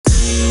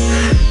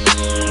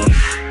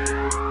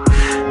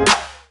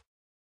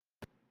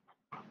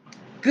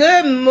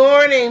Good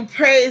morning.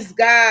 Praise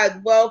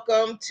God.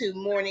 Welcome to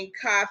Morning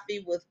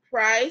Coffee with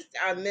Christ.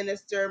 I'm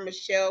Minister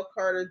Michelle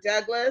Carter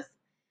Douglas.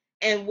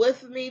 And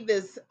with me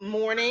this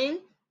morning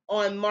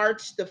on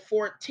March the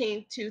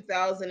 14th,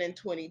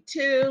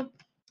 2022,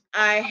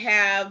 I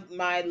have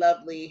my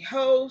lovely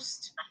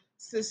host,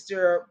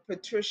 Sister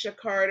Patricia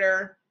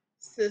Carter,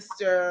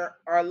 Sister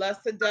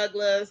Arlessa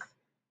Douglas,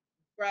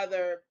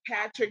 Brother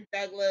Patrick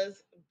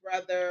Douglas,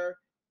 Brother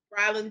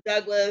Rylan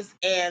Douglas,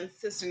 and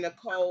Sister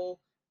Nicole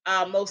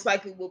most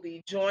likely will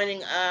be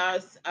joining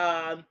us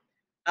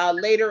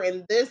later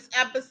in this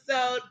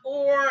episode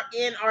or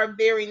in our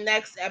very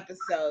next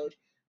episode.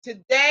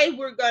 Today,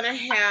 we're going to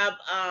have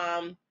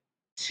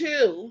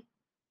two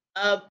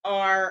of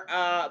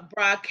our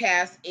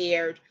broadcasts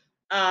aired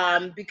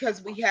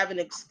because we have an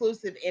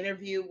exclusive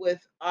interview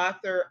with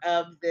author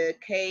of The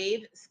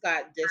Cave,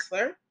 Scott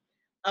Disler,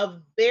 a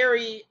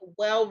very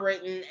well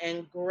written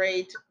and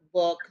great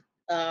book,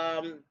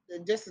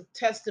 just a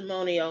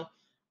testimonial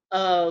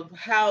of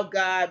how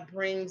God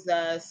brings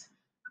us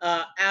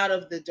out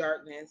of the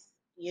darkness,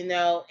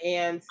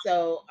 and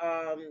so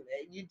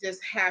you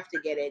just have to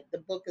get it. The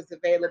book is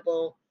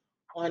available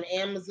on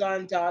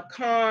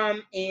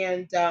Amazon.com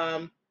and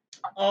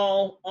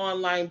all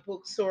online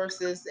book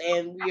sources,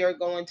 and we are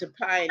going to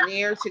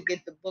pioneer to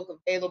get the book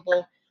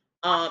available.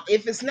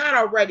 If it's not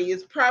already,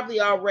 it's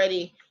probably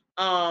already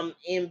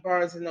in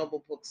Barnes and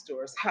Noble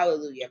bookstores.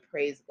 Hallelujah.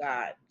 Praise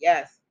God.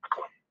 Yes.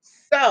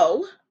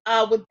 So,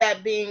 with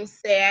that being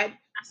said,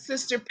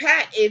 Sister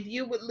Pat, if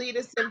you would lead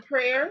us in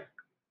prayer.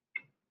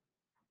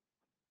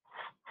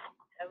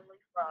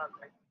 Heavenly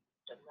Father,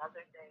 it's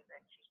another day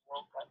that you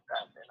woke us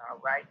up in our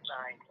right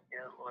mind,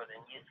 dear Lord,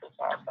 and use of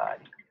our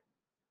body.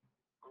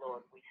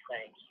 Lord, we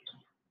thank you.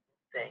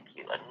 Thank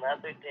you.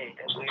 Another day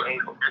that we're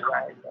able to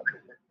rise up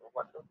in this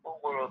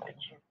wonderful world that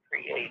you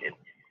created,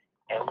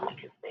 and we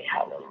can say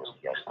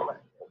hallelujah,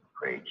 bless and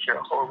praise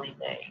your holy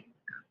name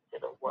to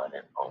the one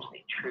and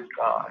only true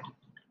God.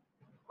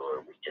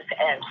 Lord, we just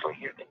ask for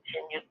your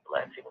continued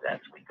blessings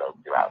as we go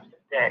throughout the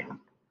day.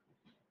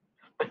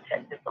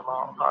 Protect us from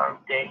all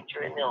harm,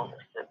 danger, and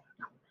illnesses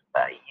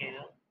by you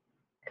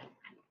and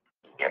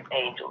your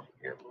angels,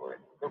 dear Lord,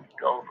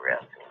 looking over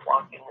us and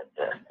walking with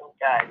us and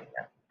guiding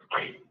us.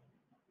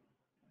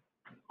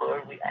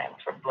 Lord, we ask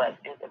for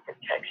blessings and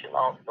protection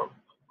also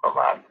from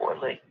our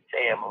four-legged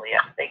family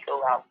as they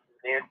go out to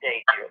their day,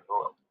 dear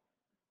Lord.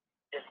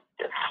 Just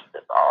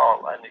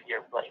all under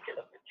your blanket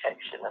of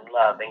protection and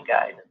love and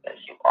guidance as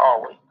you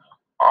always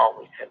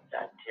have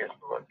done, dear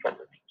Lord, from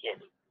the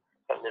beginning.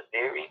 From the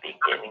very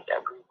beginning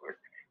that we were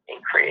in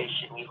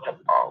creation, you have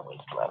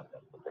always loved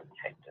us and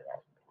protected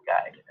us and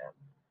guided us.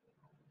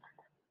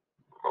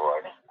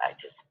 Lord, I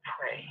just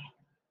pray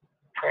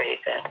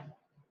that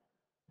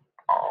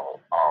all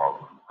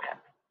who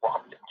have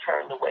walked and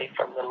turned away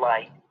from the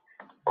light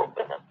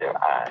open up their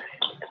eyes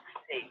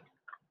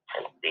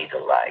and see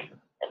the light,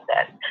 and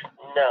that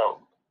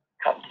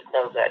come to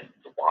know that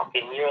to walk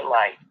in your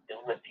light and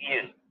with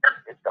you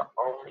is the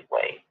only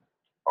way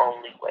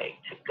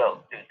to go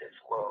through this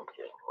world,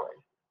 dear Lord.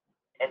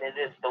 And it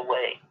is the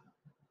way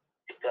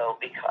to go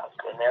because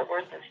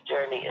whenever this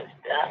journey is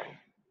done,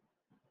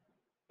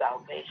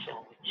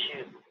 salvation with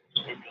you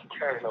is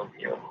eternal,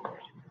 dear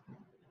Lord.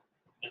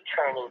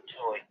 Eternal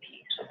joy,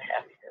 peace, and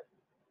happiness,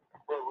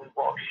 where we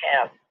won't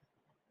have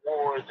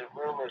wars and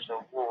rumors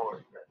of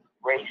wars, and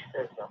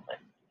racism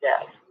and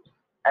death,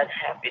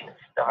 unhappiness,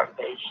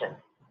 starvation,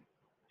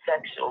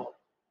 sexual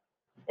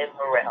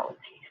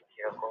immorality,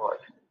 dear Lord.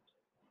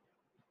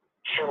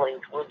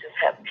 Killings, we'll just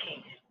have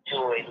peace,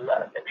 joy,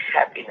 love, and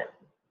happiness,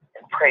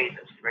 and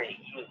praises for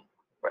you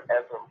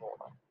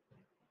forevermore.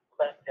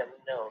 Let them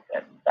know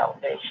that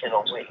salvation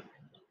awaits.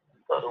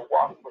 So to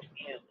walk with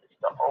you is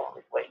the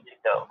only way to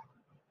go,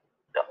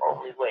 the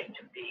only way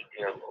to be,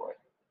 dear Lord.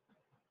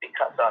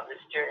 Because on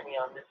this journey,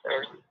 on this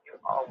earth,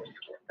 you're always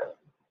with us.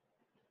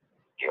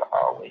 You're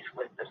always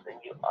with us, and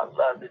our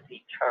love is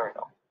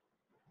eternal.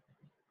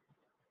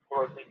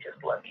 Lord, we just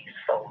love you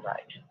so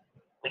much.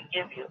 We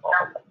give you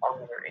all the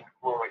honor and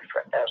glory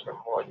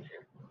forevermore,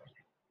 dear Lord.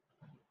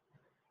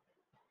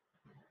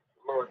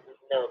 Lord, we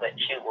know that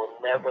you will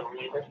never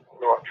leave us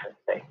nor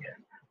forsake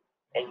us,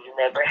 and you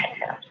never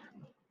have.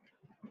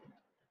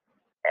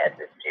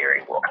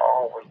 Adversary will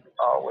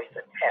always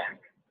attack,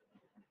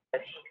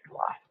 but he's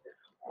lost this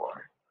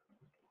war.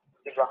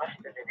 He lost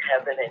it in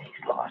heaven, and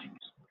he's lost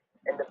it.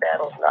 And the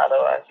battle's not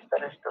ours,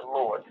 but it's the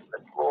Lord's.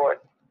 But Lord,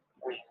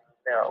 we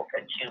know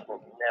that you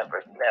will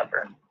never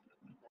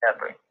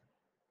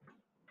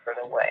turn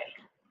away.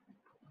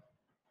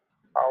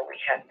 All we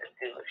have to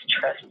do is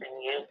trust in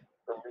you,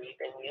 believe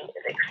in you,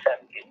 and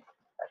accept you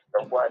as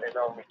the one and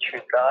only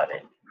true God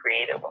and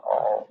creator of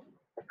all,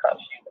 because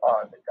you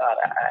are the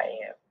God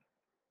I am.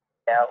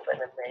 Alpha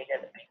and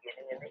Omega, the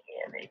beginning and the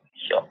end, and you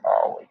shall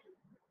always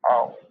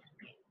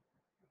be.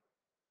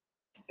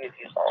 We give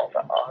you all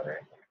the honor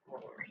and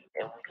glory,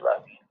 and we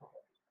love you.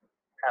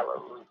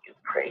 Hallelujah.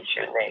 Praise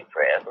your name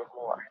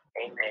forevermore.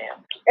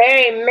 Amen.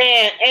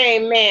 Amen.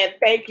 Amen.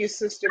 Thank you,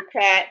 Sister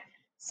Pat.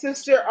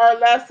 Sister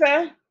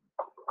Arlessa.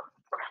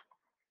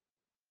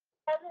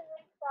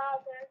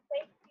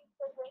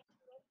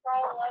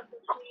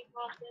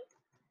 on this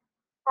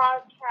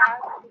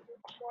podcast, this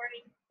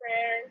morning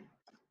prayer.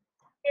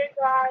 Dear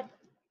God,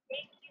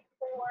 thank you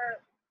for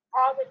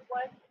all the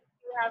blessings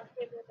you have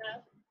given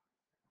us.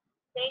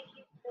 Thank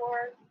you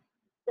for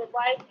the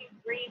life you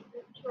breathe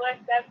into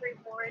us every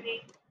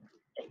morning.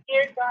 And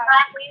dear God,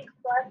 please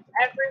bless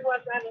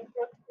everyone that is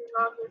listening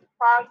on this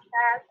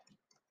podcast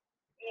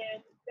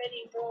and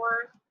many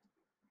more.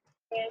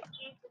 In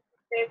Jesus'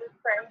 name we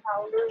pray.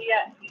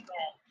 Hallelujah.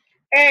 Amen.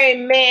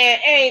 Amen.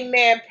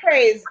 Amen.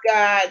 Praise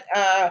God.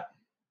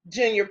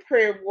 Junior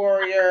prayer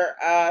warrior,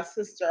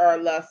 Sister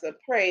Arlessa.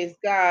 Praise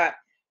God.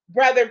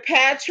 Brother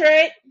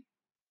Patrick.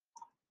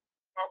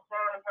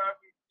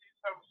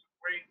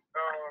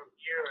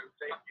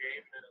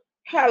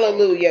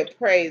 Hallelujah.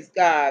 Praise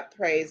God.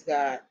 Praise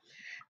God.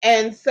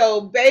 And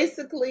so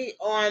basically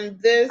on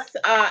this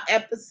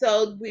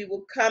episode, we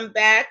will come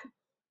back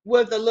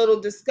with a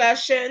little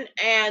discussion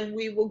and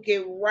we will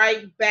get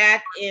right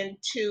back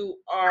into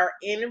our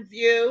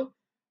interview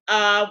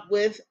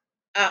with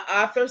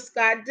author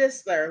Scott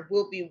Distler.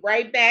 We'll be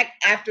right back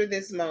after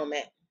this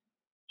moment.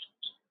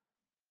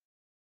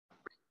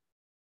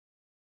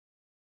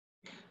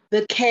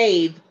 The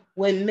Cave,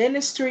 When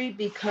Ministry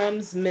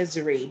Becomes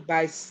Misery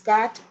by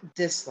Scott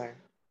Distler.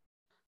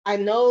 I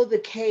know the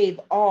cave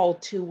all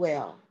too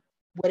well,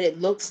 what it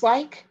looks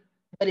like,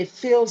 what it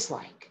feels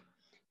like,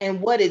 and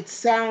what it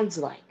sounds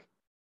like.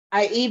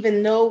 I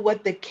even know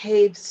what the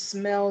cave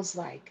smells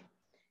like.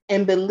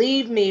 And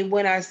believe me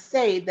when I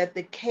say that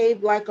the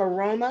cave-like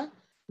aroma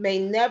may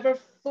never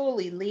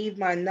fully leave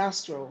my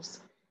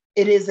nostrils.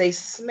 It is a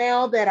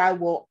smell that I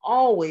will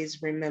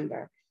always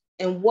remember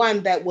and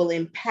one that will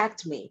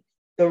impact me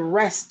the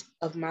rest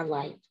of my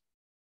life.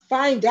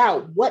 Find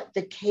out what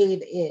the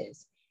cave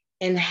is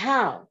and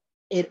how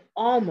it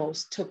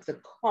almost took the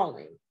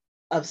calling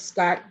of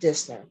Scott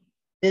Distler.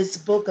 This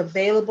book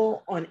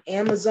available on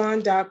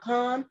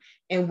Amazon.com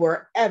and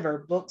wherever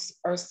books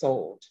are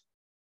sold.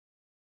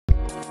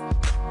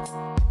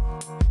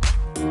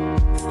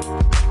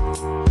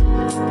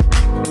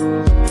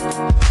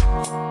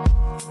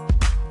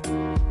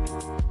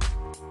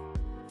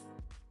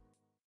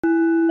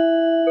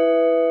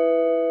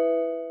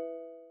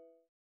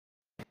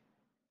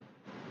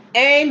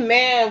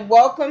 Amen.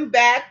 Welcome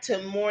back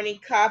to Morning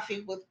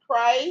Coffee with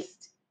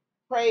Christ.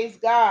 Praise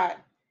God.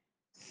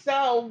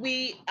 So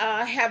we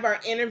have our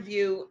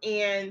interview,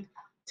 and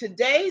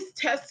today's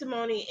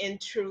testimony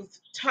and truth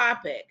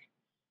topic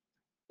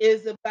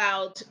is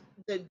about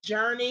the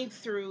journey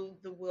through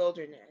the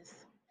wilderness.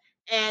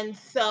 And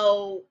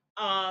so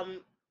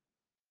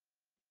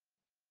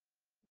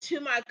to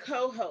my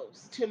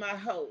co-host, to my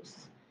host,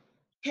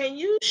 can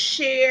you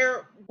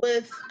share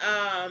with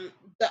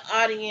the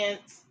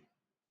audience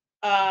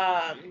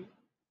a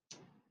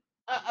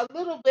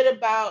little bit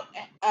about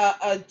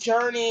a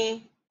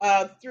journey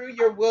through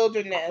your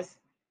wilderness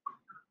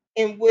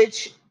in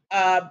which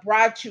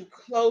brought you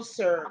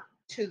closer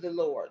to the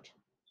Lord?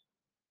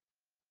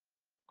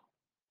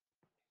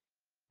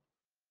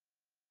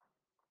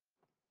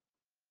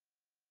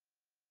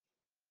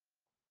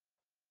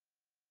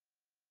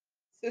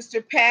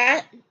 Sister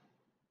Pat?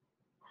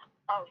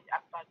 Oh,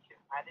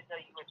 I didn't know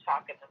you were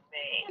talking to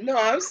me. No,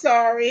 I'm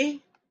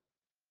sorry.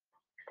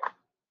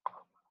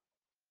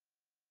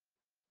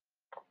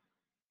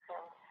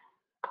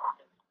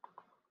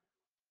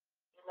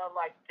 You know,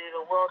 like through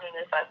the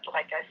wilderness,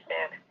 like I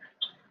said,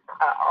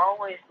 I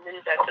always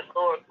knew that the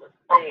Lord was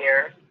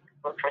there,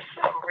 but for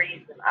some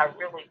reason, I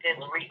really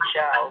didn't reach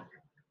out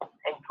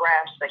and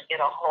grasp and get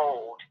a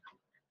hold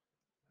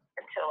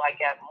until I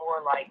got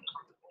more like,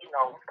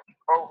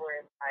 over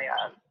in my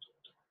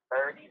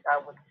 30s,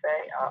 I would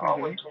say. I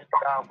always knew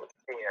God was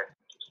there.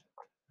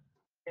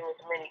 There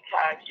was many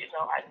times,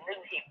 I knew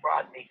He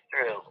brought me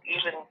through,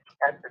 even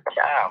as a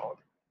child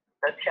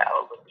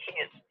with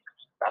kids.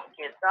 Some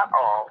kids, not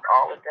all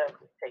it does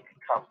is take a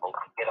couple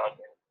to get on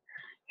you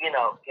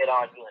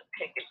and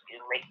pick at you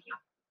and make you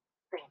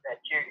think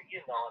that you're,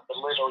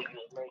 belittle you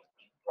and make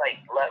you like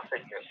less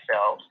of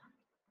yourself.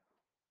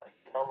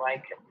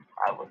 Like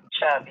I was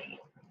chubby.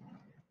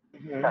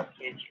 Some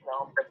kids,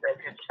 but then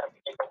you're chubby,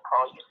 they can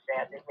call you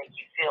fat. They make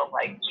you feel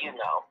like, you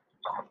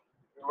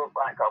look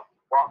like a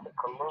walking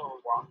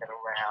balloon walking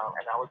around.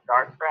 And I was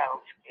dark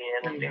brown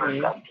skin, and there were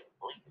some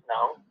people,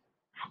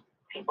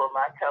 people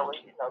my color,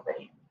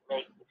 they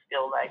make me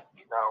feel like,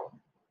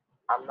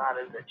 I'm not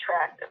as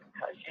attractive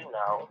because, you're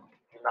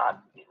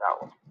not,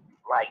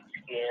 light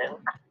skin.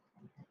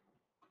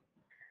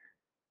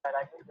 But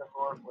I knew the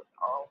Lord was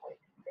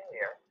always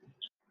there.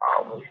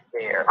 Always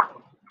there.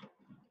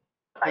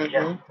 I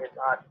just did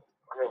not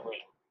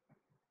really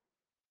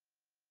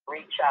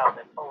reach out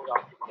and hold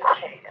on to his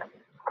hand.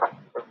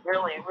 But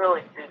really,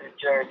 really through the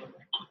journey,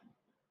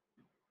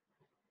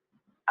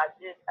 I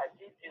did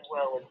do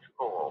well in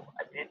school.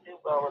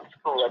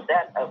 And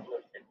that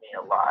uplifted me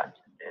a lot.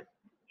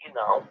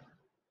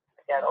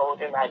 I got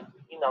older and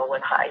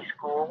in high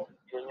school,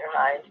 junior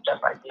high and stuff,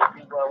 I did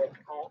do well in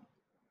school.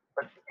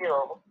 But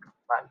still,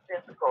 my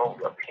physical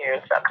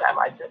appearance, sometimes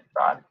I just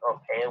thought,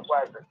 okay, it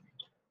wasn't,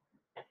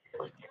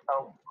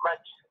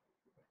 much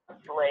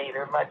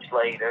later,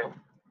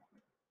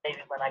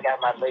 maybe when I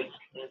got my late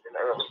teens and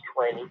early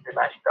 20s, and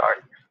I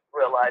started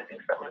realizing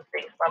some of the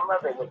things my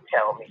mother would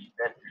tell me. She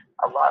said,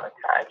 a lot of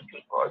times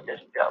people are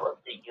just jealous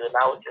of you, and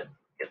I would just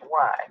get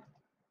why.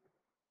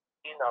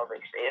 They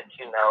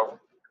said,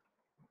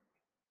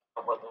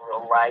 I wasn't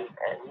real light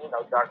and,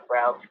 dark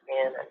brown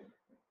skin. And,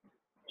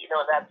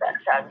 at that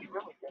time, you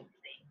really didn't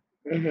see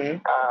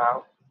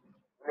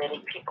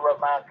many people of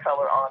my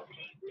color on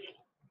TV.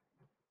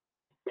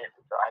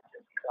 And so I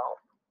just,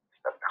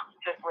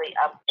 subconsciously,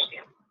 I'm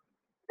thinking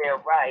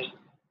they're right.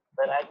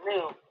 But I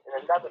knew in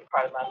another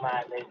part of my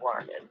mind they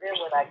weren't. And then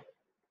when I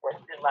went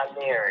through my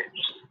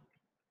marriage,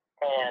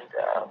 and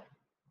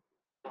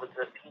it was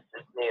an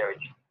abusive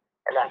marriage,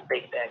 and I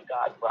think that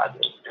God brought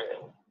me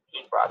through.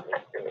 He brought me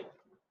through.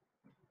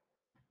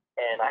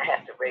 And I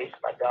had to raise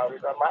my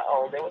daughters on my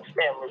own. There was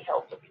family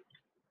help, but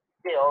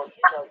still,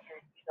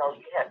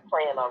 you had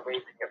planned on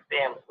raising your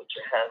family with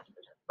your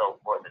husband and so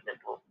forth, and this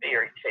little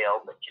fairy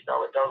tale, but it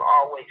don't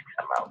always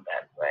come out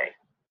that way.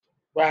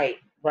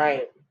 Right.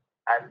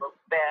 I look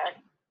back,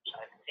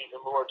 I see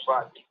the Lord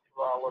brought me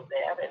through all of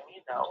that, and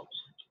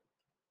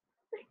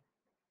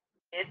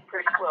it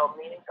pretty well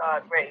me and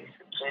God raised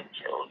some good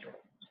children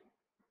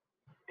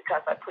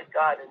because I put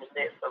God in the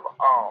midst of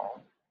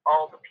all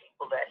the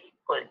people that He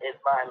put in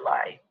my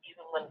life.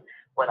 Even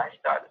when I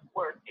started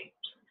working,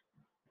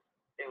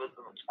 there was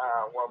a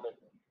woman.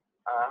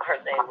 Her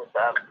name was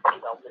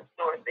Miss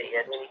Dorothy,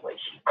 and anyway,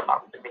 she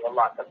talked to me a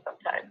lot. Because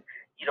sometimes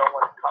you don't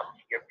want to talk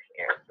to your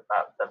parents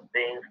about some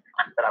things,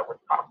 but I would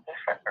talk to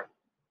her,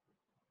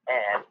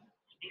 and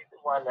she's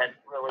the one that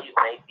really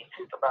made me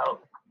think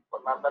about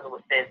what my mother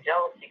was saying,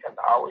 jealousy, because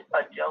I always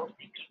thought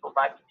jealousy, people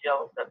might be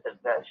jealous of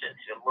possessions,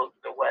 your looks,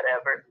 or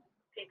whatever.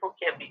 People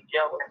can be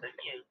jealous of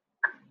you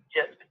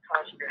just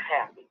because you're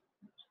happy,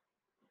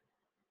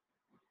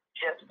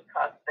 just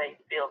because they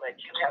feel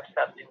that you have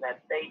something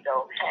that they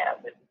don't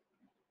have.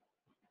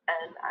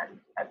 And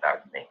I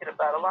started thinking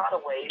about a lot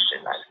of ways,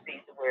 and I see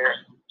where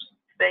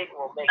Satan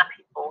will make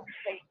people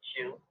hate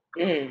you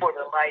for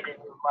the light in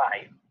your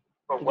life.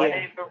 For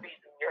whatever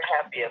reason you're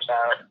happy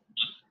about,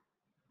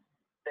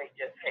 they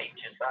just hate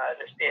you. So I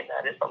understand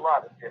that it's a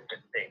lot of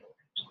different things.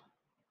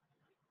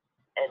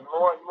 And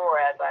more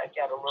as I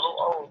got a little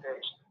older,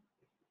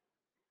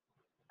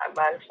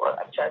 that's what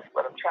I'm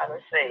trying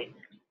to say.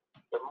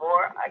 The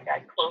more I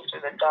got closer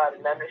to God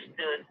and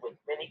understood with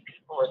many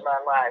people in my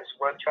lives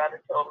were trying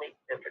to tell me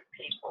different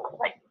people.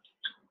 Like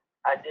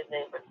I didn't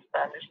even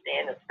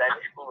understand in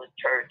Sunday school and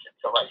church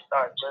until I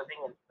started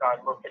living and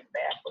started looking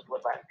back with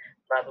what my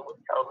mother was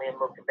telling me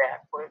and looking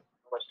backwards,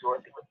 what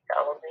Dorothy was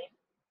telling me.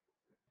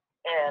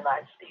 And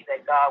I see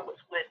that God was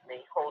with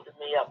me, holding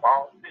me up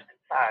all through the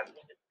time,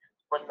 even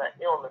when the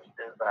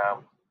illnesses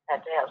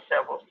had to have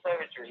several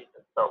surgeries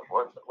and so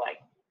forth. But like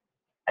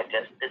I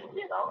just didn't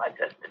think,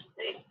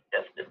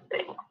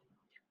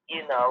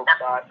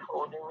 God's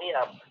holding me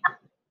up.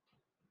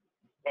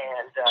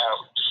 And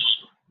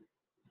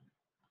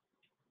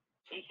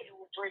He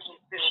will bring you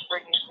through.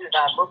 And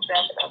I look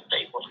back and I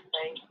say, well,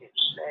 thank you.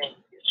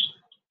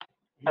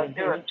 Because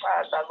there are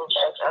times I look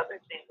at other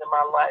things in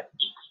my life,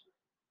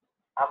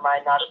 I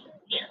might not have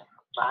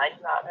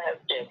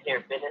been here.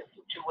 Been in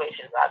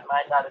situations I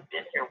might not have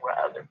been here where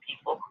other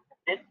people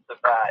didn't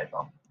survive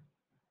or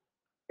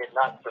did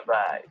not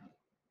survive.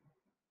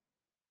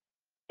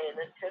 And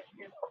it's just,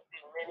 through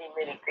many,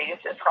 many things.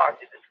 It's just hard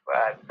to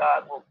describe.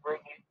 God will bring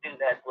you through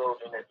that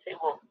wilderness. He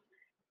will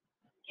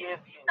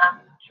give you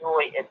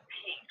joy and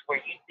peace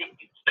where you think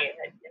you can't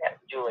have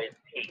joy and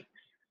peace.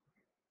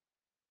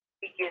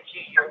 He gives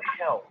you your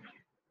health.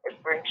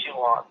 It brings you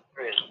on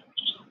through.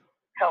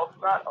 Health,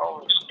 not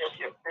only just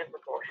your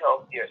physical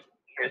health, your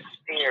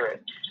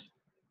spirit,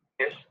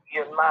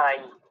 your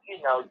mind,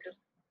 it's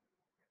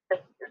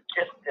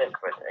just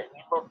different. And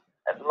you look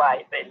at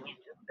life and you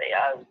just say,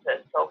 I'm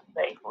just so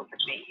thankful to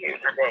be here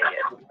today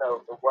and to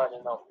know the one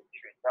and only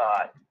true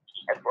God.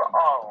 And for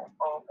all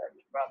that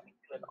He brought me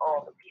to and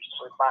all the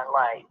people in my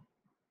life,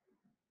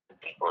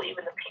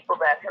 even the people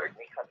that hurt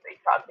me, because they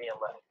taught me a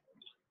lesson.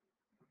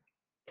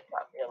 They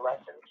taught me a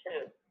lesson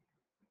too.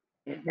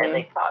 And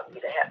they taught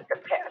me to have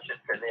compassion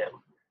for them.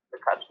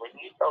 Because when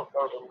you don't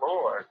know the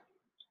Lord,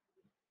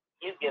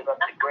 you give up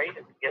the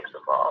greatest gift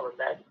of all, and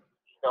that's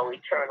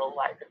eternal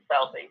life and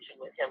salvation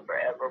with Him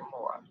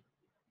forevermore.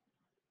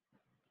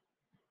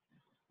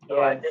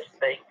 So I just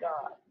thank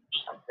God.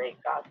 I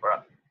thank God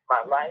for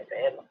my life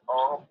and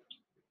all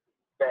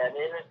that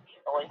it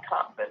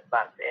encompassed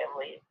my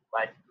family,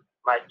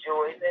 my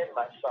joys and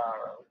my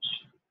sorrows.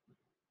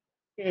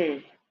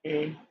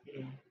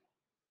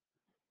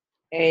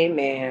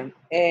 Amen.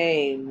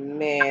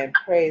 Amen.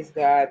 Praise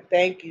God.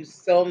 Thank you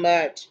so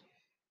much,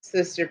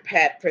 Sister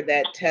Pat, for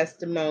that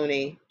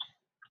testimony.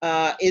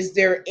 Is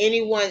there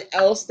anyone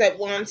else that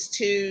wants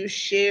to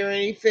share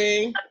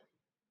anything?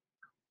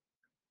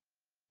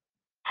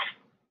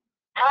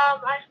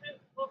 I just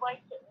would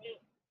like to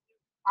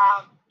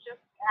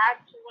just add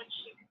to what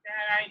she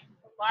said.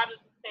 A lot of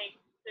the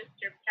things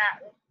Sister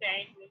Pat was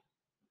saying was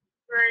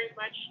very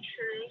much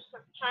true.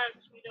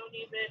 Sometimes we don't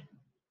even,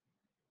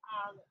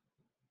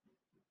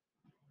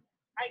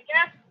 I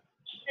guess,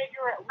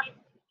 figure it.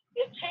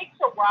 It takes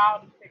a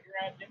while to figure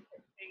out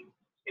different things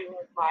too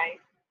in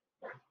life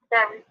for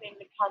everything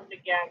to come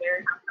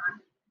together.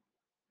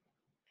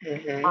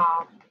 Mm-hmm.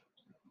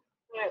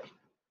 Yeah.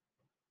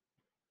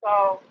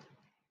 So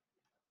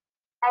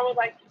I would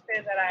like to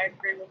say that I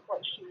agree with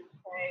what she was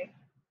saying.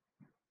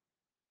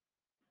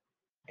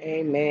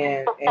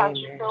 Amen. Sometimes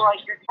you Amen. feel like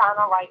you're kind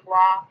of like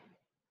lost.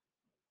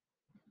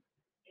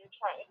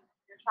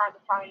 You're trying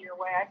to find your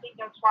way. I think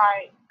that's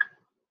why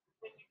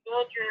when you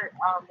build your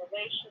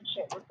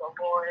relationship with the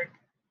Lord,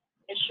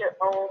 it's your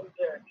own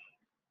journey.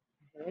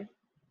 Mm-hmm.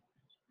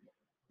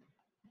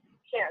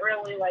 You can't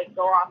really like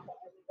go off of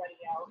everybody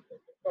else.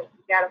 But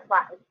you gotta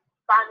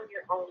find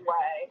your own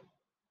way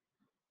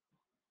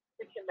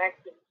to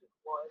connect with the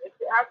Lord.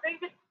 I think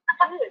it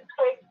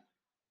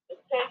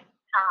takes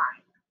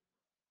time.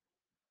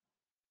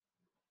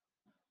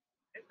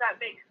 If that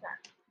makes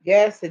sense.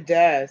 Yes, it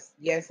does.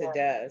 Yes, it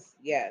does.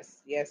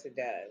 Yes, yes, it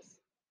does.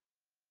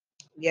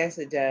 Yes,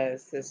 it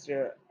does,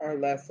 Sister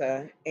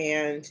Arlessa.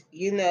 And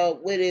you know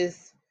what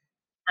is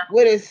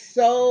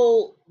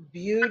so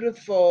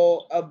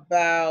beautiful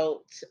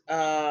about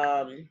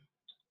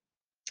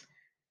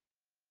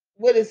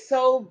what is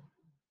so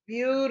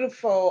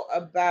beautiful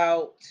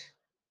about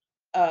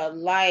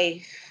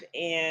life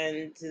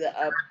and the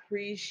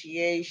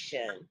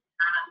appreciation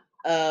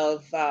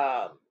of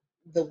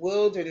the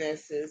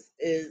wilderness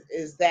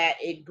is that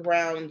it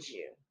grounds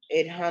you,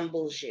 it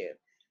humbles you.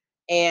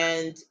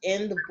 And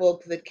in the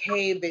book The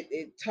Cave,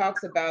 it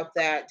talks about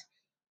that,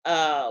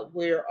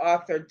 where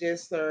Arthur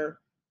Disler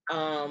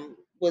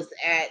was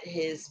at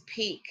his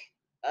peak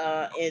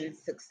in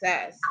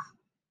success,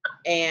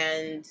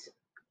 and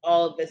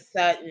all of a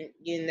sudden,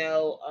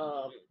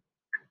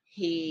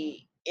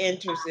 he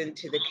enters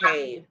into the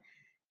cave.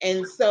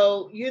 And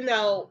so,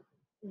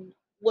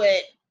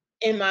 what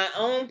in my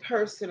own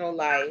personal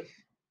life,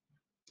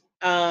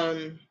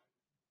 um,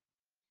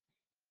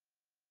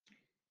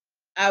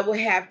 I would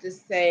have to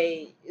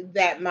say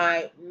that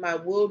my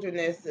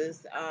wilderness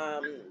is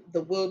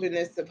the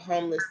wilderness of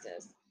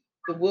homelessness,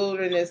 the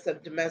wilderness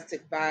of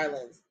domestic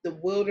violence, the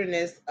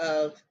wilderness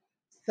of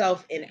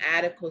self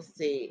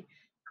inadequacy,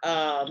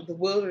 the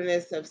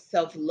wilderness of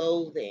self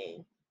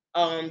loathing,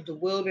 the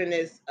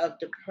wilderness of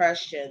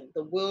depression,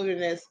 the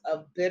wilderness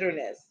of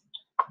bitterness,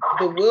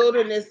 the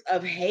wilderness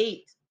of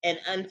hate and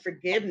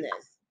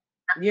unforgiveness.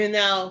 You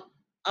know,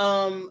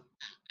 um,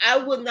 I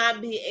would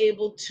not be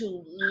able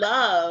to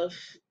love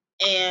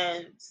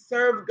and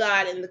serve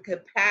God in the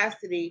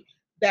capacity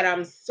that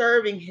I'm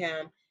serving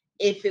Him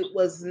if it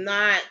was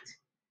not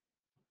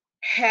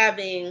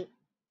having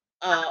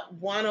a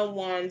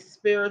one-on-one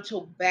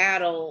spiritual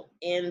battle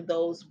in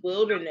those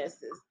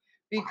wildernesses.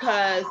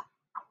 Because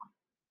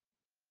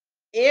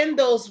in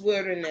those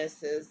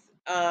wildernesses,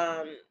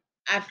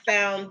 I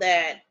found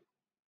that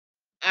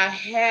I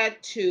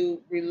had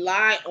to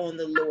rely on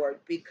the Lord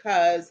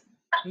because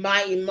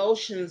my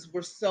emotions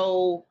were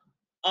so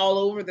all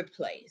over the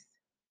place,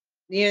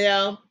 you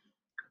know,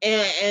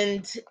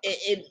 and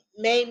it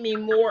made me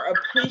more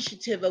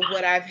appreciative of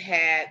what I've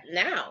had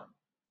now,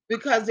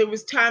 because there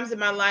was times in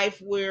my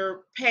life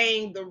where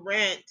paying the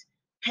rent,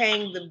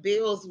 paying the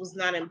bills was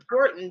not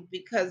important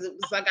because it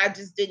was like I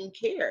just didn't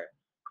care.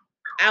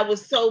 I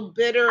was so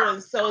bitter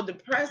and so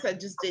depressed, I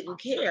just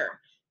didn't care,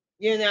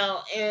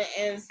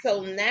 and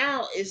so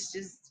now it's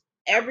just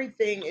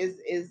everything is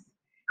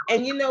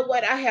and you know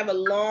what? I have a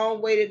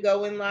long way to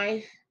go in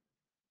life,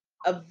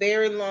 a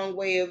very long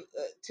way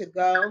to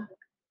go,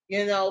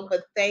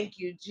 but thank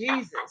you,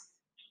 Jesus.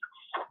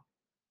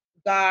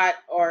 God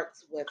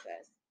arts with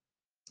us.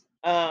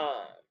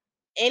 Um,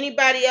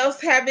 Anybody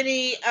else have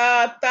any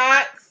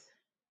thoughts?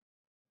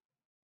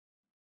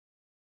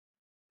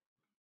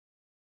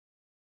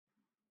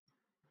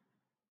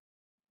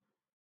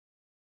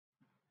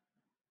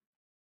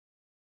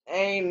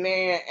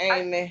 Amen.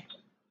 Amen.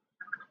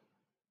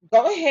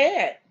 Go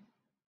ahead.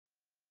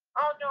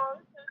 Oh no, I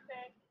was gonna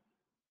say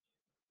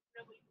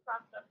really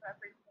sums up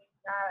everything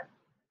that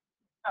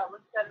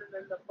was said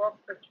in the book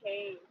for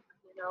Cave,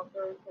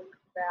 goes into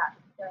that.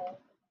 So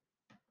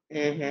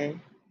Mm-hmm.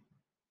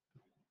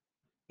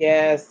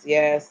 Yes,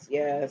 yes,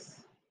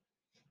 yes.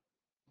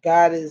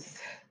 God is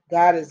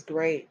God is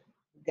great.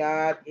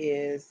 God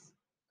is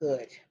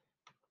good.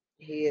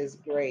 He is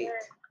great.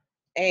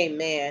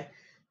 Amen.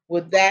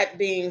 With that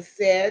being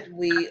said,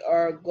 we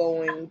are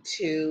going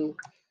to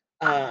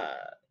uh,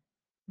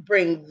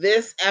 bring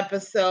this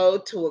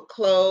episode to a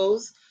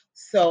close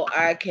so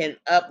I can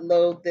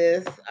upload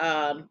this,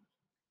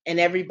 and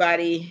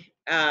everybody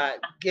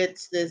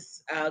gets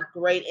this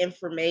great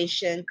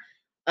information.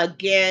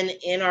 Again,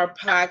 in our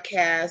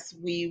podcast,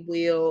 we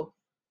will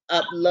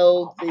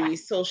upload the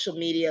social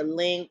media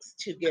links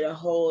to get a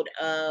hold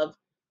of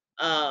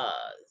uh,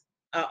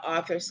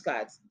 author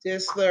Scott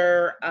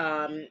Disler,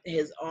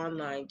 his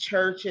online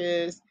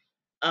churches,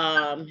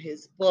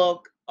 his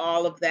book,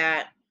 all of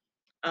that.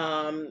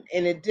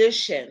 In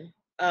addition,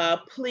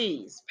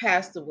 please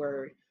pass the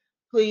word.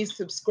 Please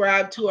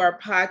subscribe to our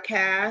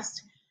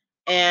podcast.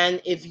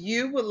 And if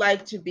you would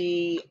like to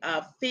be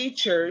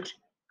featured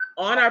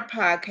on our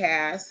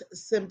podcast,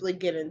 simply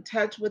get in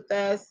touch with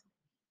us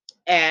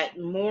at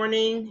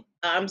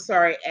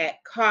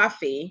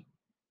Coffee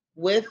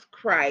with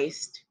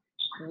Christ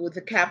with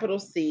a capital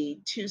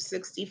C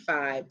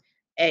 265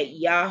 at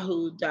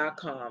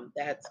yahoo.com.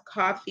 That's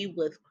Coffee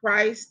with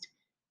Christ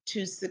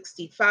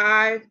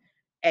 265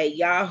 at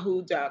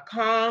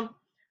yahoo.com.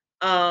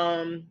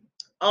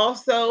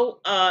 Also,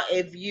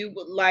 if you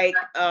would like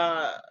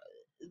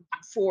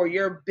for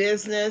your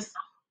business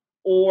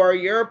or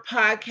your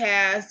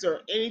podcast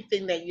or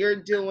anything that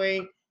you're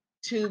doing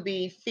to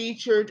be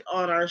featured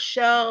on our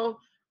show,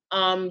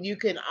 you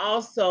can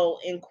also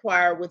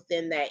inquire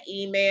within that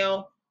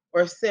email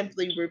or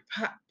simply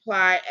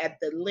reply at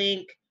the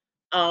link,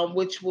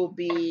 which will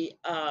be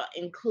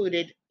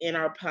included in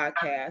our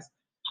podcast.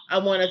 I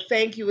want to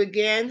thank you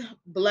again.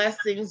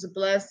 Blessings,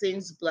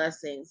 blessings,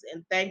 blessings.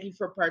 And thank you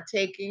for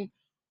partaking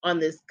on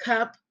this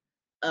cup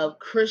of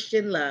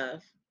Christian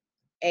love.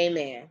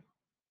 Amen.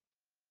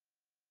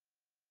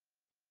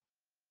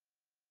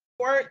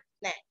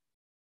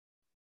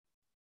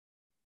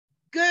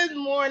 Good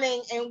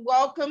morning and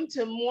welcome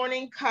to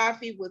Morning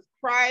Coffee with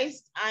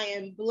Christ. I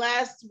am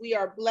blessed. We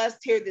are blessed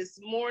here this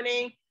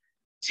morning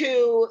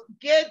to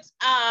get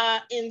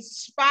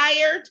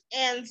inspired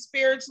and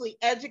spiritually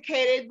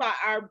educated by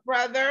our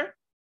brother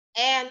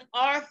and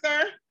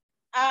author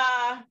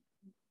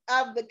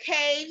of The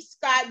Cave,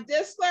 Scott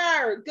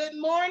Distler. Good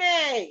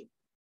morning.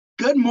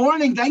 Good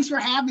morning. Thanks for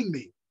having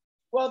me.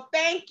 Well,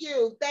 thank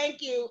you.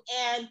 Thank you.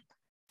 And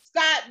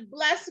Scott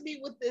blessed me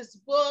with this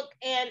book,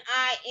 and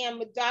I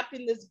am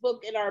adopting this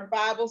book in our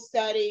Bible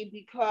study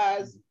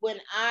because when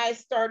I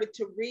started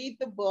to read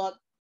the book,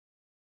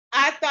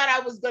 I thought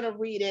I was going to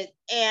read it,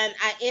 and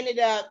I ended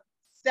up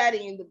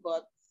studying the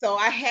book. So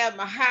I have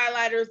my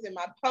highlighters and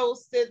my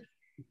Post-its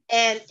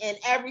and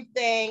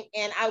everything,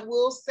 and I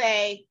will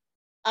say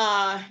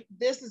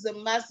this is a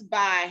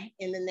must-buy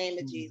in the name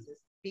of Jesus,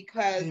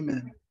 because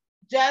Amen.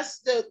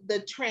 Just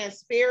the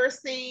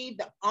transparency,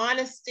 the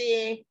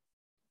honesty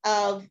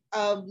of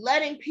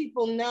letting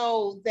people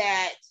know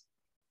that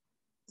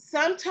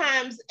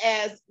sometimes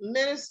as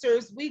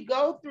ministers, we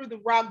go through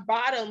the rock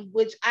bottom,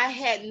 which I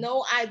had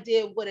no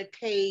idea what a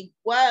cave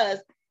was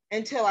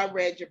until I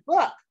read your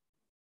book.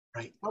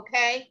 Right.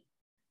 Okay.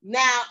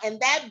 Now, and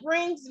that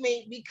brings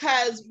me,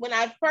 because when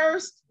I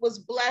first was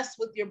blessed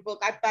with your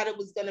book, I thought it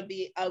was going to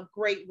be a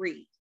great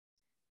read.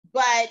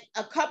 But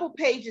a couple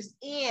pages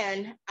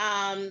in,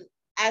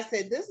 I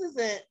said, this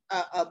isn't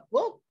a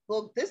book.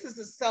 This is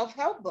a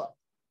self-help book.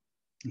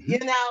 Mm-hmm. You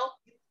know,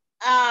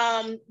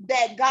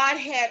 that God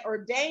had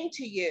ordained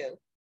to you.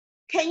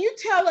 Can you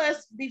tell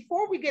us,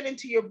 before we get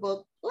into your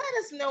book, let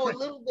us know a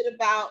little bit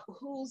about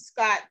who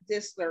Scott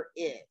Distler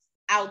is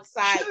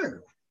outside?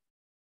 Sure.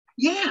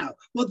 Yeah.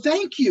 Well,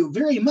 thank you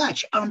very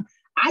much.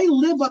 I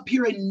live up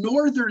here in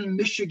northern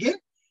Michigan.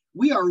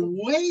 We are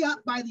way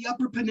up by the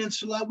Upper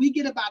Peninsula. We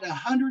get about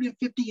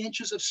 150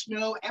 inches of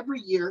snow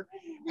every year.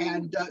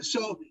 And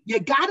so you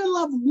got to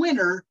love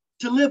winter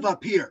to live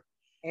up here.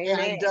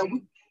 Amen.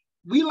 And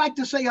we like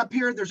to say up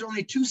here, there's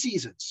only 2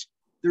 seasons.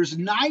 There's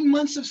 9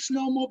 months of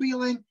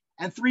snowmobiling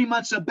and 3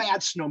 months of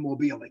bad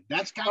snowmobiling.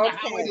 That's kind of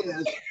how it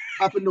is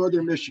up in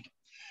northern Michigan.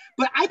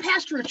 But I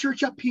pastor a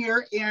church up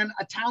here in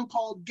a town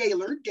called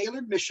Gaylord,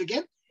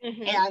 Michigan.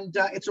 Mm-hmm. And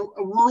it's a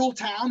rural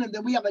town. And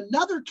then we have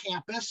another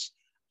campus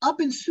up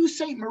in Sault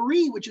Ste.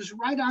 Marie, which is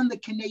right on the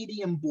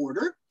Canadian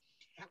border.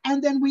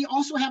 And then we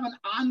also have an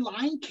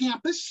online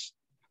campus.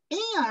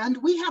 And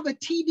we have a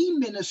TV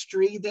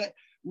ministry that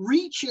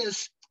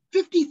reaches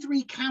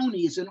 53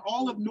 counties in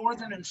all of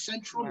northern and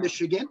central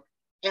Michigan.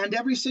 And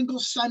every single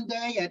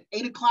Sunday at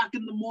 8 o'clock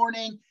in the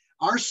morning,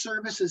 our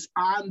service is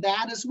on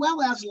that, as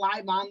well as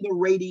live on the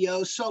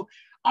radio. So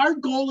our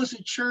goal as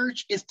a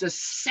church is to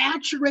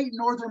saturate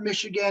northern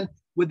Michigan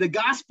with the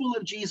gospel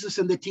of Jesus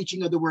and the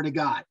teaching of the word of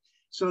God.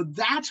 So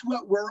that's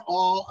what we're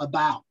all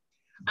about.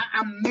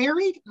 I'm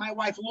married. My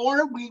wife,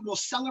 Laura, we will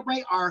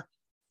celebrate our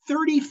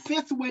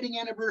 35th wedding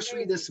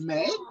anniversary this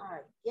May.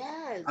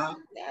 Yes.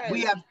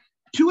 We have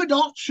 2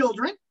 adult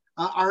children.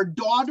 Our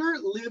daughter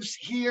lives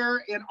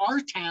here in our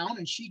town,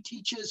 and she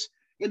teaches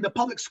in the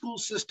public school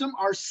system.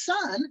 Our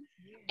son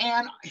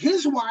and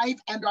his wife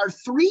and our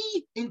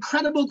 3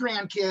 incredible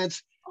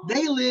grandkids,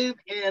 they live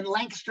in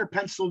Lancaster,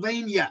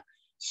 Pennsylvania.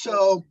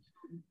 So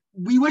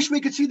we wish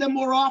we could see them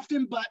more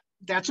often, but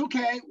that's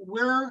okay.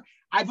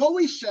 I've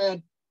always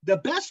said the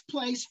best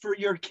place for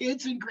your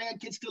kids and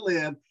grandkids to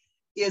live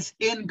is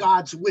in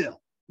God's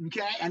will.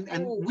 Okay.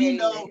 And we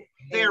know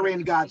they're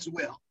in God's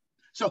will.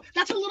 So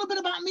that's a little bit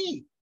about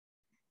me.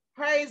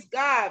 Praise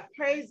God.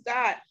 Praise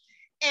God.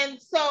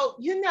 And so,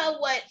 you know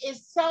what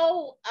is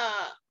so,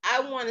 I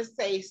want to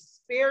say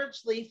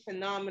spiritually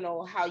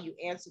phenomenal how you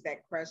answered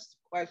that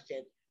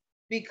question,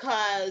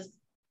 because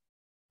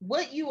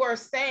what you are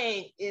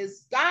saying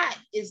is God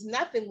is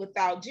nothing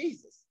without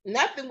Jesus,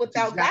 nothing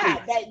without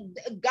God.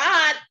 That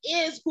God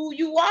is who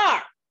you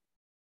are.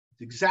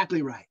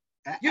 Exactly right.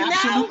 You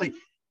Absolutely. know?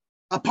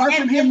 Apart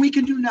from him, we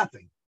can do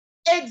nothing.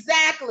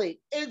 Exactly.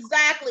 And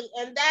that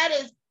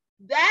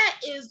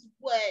is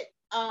what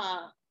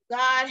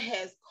God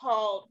has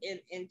called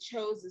and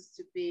chose us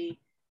to be.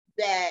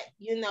 That,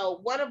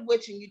 one of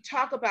which, and you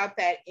talk about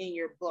that in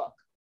your book,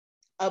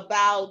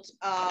 about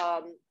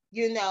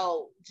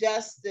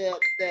just the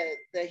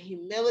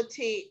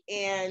humility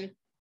and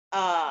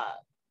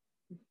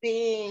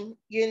being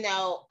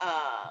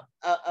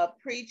a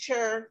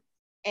preacher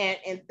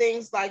and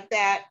things like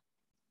that.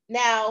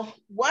 Now,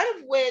 one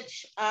of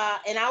which,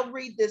 and I'll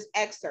read this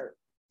excerpt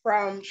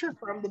from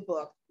the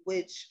book,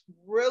 which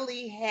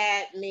really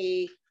had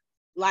me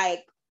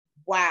like,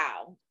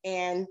 wow.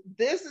 And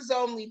this is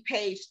only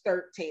page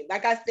 13.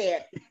 Like I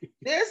said,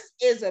 this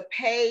is a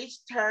page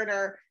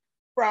turner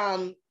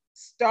from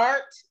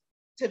start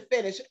to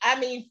finish. I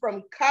mean,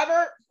 from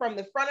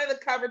the front of the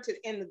cover to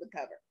the end of the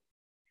cover.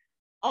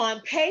 On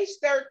page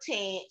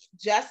 13,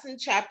 just in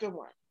chapter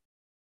 1,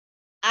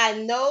 I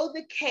know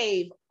the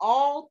cave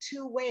all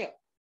too well.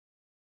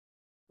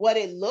 What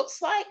it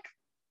looks like,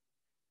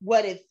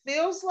 what it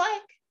feels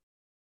like,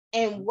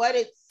 and what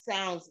it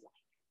sounds like.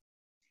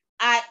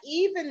 I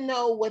even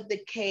know what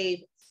the cave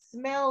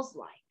smells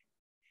like.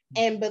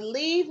 And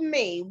believe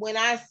me, when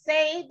I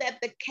say that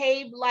the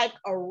cave-like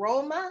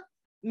aroma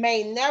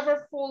may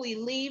never fully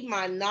leave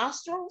my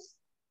nostrils,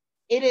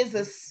 it is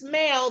a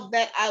smell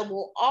that I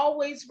will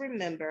always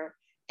remember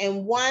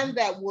and one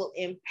that will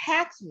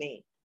impact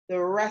me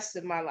the rest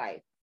of my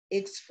life.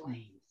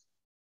 Explain.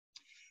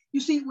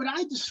 You see, what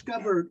I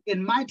discovered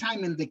in my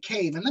time in the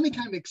cave, and let me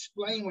kind of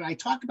explain when I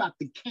talk about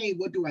the cave,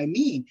 what do I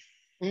mean?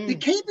 The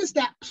cave is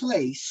that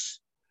place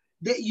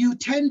that you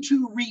tend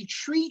to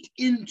retreat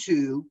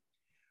into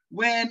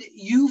when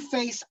you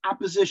face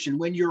opposition,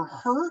 when you're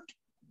hurt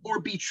or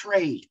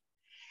betrayed.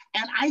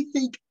 And I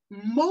think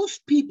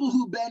most people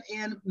who've been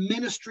in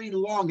ministry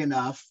long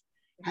enough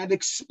have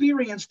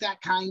experienced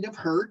that kind of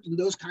hurt and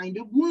those kind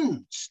of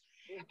wounds.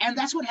 And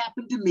that's what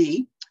happened to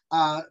me.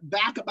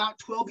 Back about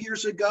 12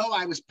 years ago,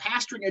 I was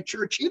pastoring a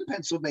church in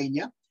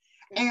Pennsylvania,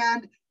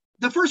 and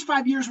the first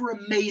 5 years were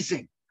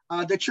amazing.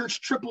 The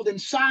church tripled in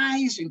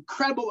size,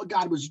 incredible what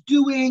God was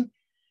doing.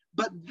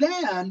 But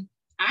then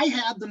I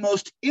had the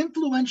most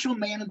influential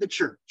man in the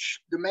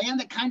church, the man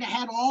that kind of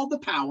had all the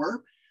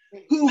power,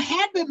 who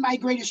had been my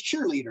greatest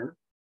cheerleader,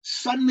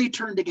 suddenly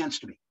turned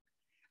against me.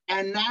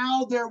 And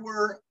now there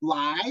were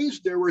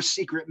lies, there were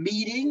secret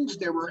meetings,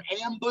 there were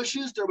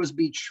ambushes, there was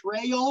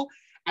betrayal.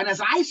 And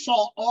as I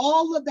saw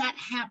all of that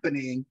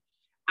happening,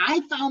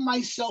 I found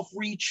myself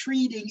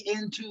retreating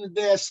into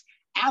this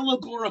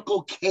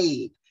allegorical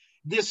cave,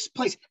 this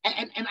place.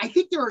 And I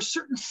think there are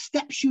certain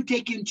steps you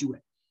take into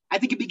it. I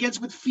think it begins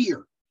with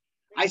fear.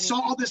 I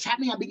saw all this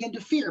happening. I began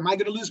to fear. Am I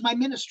going to lose my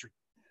ministry?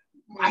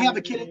 I have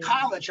a kid in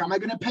college. How am I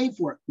going to pay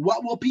for it?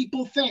 What will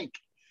people think?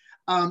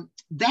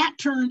 That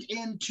turned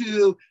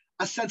into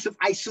a sense of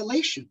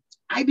isolation.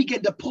 I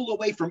began to pull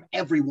away from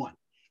everyone,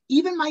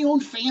 even my own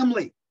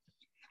family.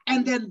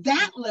 And then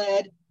that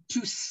led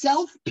to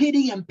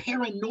self-pity and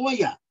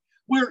paranoia,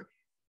 where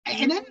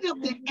it ended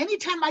up that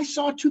anytime I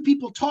saw two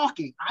people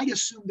talking, I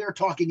assumed they're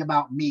talking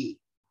about me.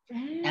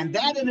 And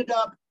that ended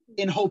up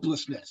in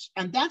hopelessness.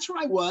 And that's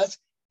where I was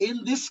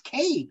in this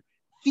cave,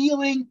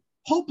 feeling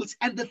hopeless.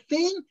 And the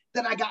thing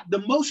that I got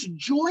the most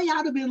joy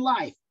out of in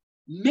life,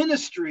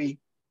 ministry,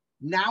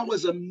 now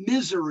was a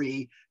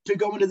misery to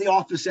go into the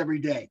office every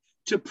day,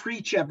 to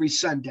preach every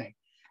Sunday.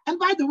 And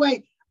by the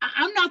way,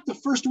 I'm not the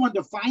first one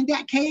to find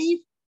that cave.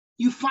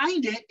 You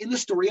find it in the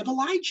story of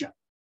Elijah.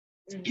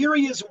 Here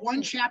he is,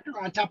 one chapter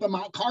on top of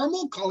Mount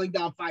Carmel, calling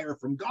down fire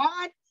from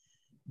God.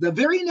 The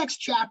very next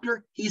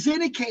chapter, he's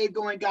in a cave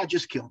going, God,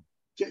 just kill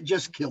me.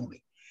 Just kill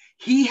me.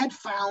 He had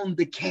found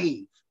the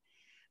cave.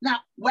 Now,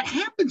 what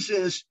happens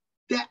is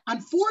that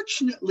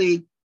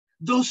unfortunately,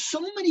 though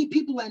so many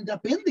people end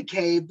up in the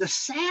cave, the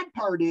sad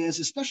part is,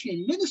 especially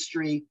in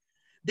ministry,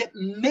 that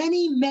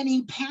many,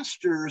 many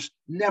pastors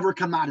never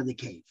come out of the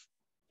cave.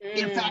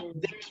 In fact,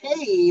 the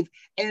cave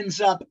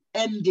ends up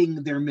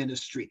ending their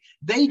ministry.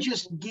 They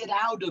just get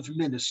out of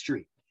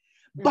ministry.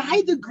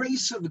 By the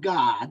grace of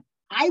God,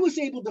 I was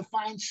able to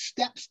find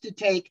steps to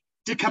take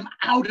to come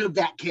out of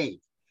that cave,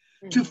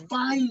 to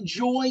find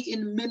joy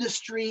in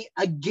ministry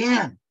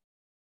again.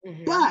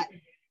 But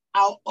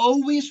I'll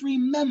always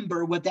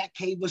remember what that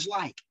cave was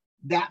like,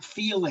 that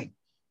feeling,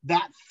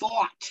 that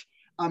thought,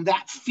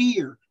 that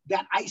fear,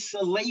 that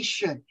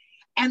isolation.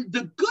 And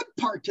the good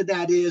part to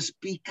that is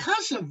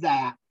because of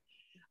that,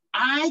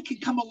 I can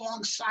come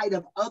alongside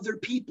of other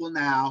people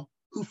now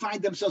who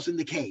find themselves in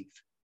the cave.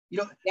 You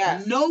know,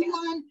 no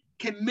one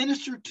can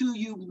minister to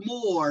you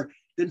more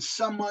than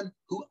someone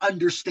who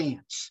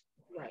understands.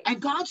 Right.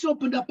 And God's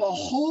opened up a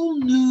whole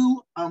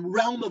new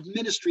realm of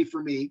ministry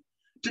for me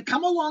to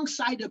come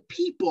alongside of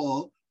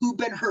people who've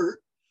been hurt,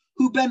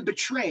 who've been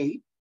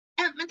betrayed.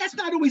 And that's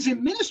not always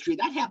in ministry.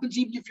 That happens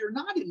even if you're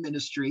not in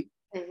ministry.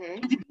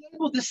 And to be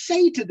able to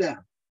say to them,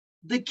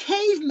 the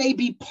cave may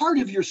be part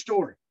of your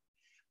story,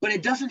 but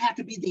it doesn't have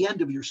to be the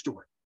end of your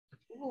story.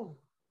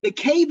 the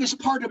cave is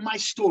part of my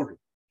story,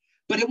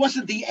 but it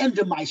wasn't the end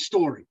of my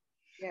story.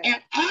 Yeah.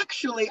 And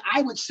actually,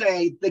 I would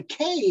say the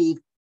cave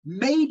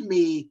made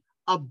me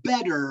a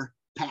better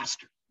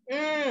pastor.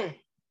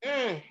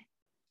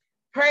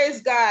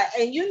 Praise God.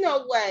 And you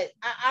know what?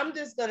 I'm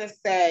just going to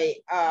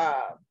say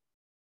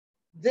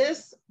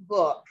this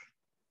book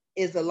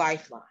is a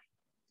lifeline.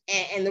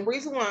 And the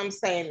reason why I'm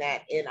saying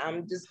that, and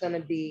I'm just going to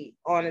be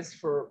honest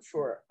for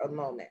a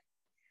moment.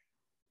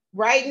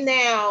 Right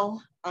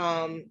now,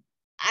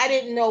 I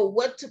didn't know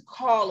what to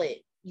call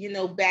it,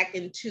 back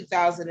in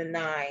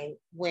 2009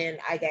 when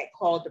I got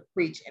called to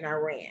preach in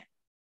Iran.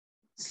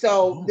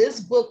 So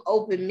this book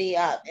opened me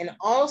up. And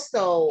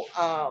also,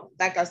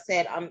 like I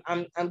said,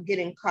 I'm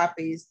getting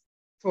copies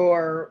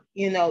for,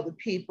 the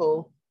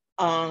people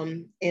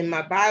in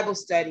my Bible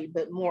study,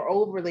 but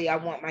moreoverly, I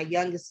want my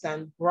youngest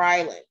son,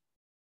 Brylan,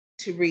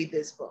 to read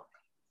this book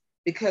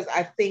because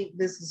I think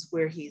this is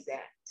where he's at.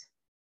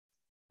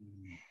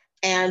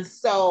 And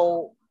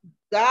so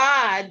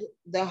God,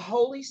 the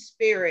Holy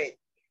Spirit,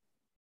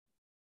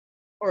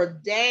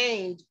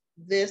 ordained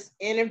this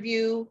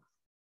interview,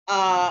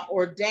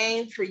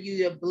 ordained for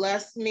you to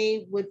bless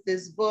me with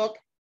this book,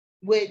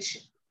 which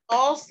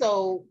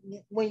also,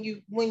 when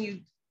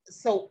you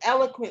so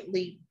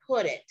eloquently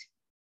put it,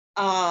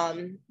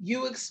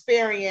 you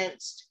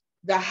experienced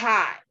the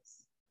highs,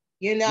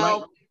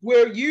 Right.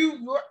 where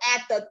you were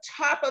at the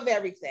top of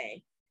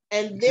everything.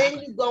 And then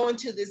you go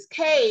into this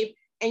cave,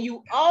 and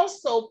you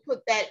also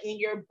put that in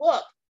your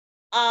book,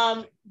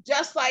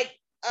 just like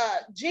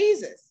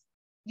Jesus,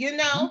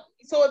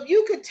 So if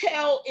you could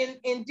tell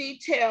in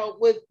detail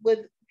with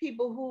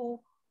people who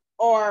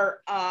are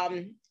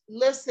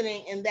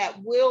listening and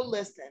that will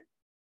listen,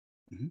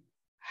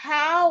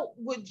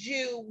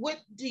 what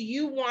do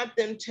you want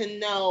them to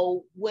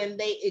know when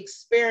they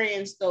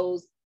experience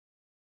those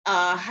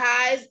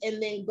highs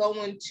and then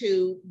go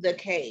into the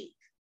cave?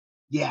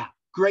 Yeah,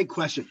 great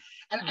question.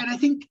 And I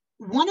think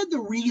one of the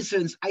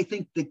reasons I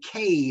think the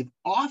cave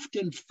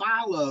often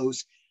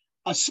follows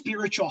a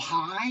spiritual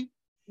high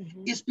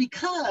is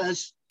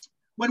because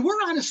when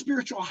we're on a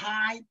spiritual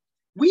high,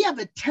 we have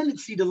a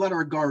tendency to let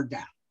our guard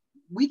down.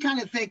 We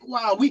kind of think,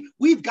 wow,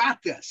 we've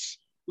got this.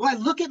 Well,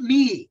 look at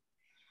me.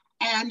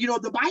 And,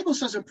 the Bible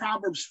says in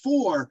Proverbs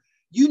 4,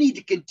 you need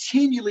to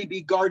continually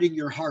be guarding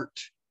your heart,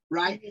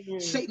 right?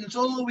 Satan's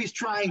always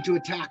trying to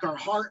attack our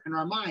heart and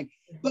our mind.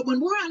 But when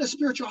we're on a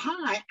spiritual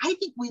high, I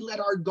think we let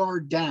our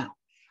guard down.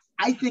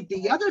 I think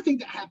the other thing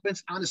that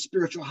happens on a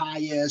spiritual high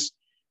is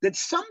that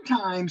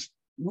sometimes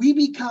we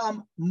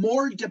become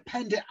more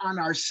dependent on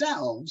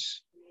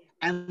ourselves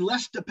and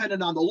less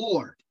dependent on the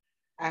Lord,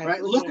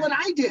 right? Look what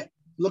I did.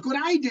 Look what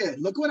I did.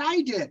 Look what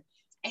I did.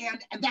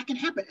 And that can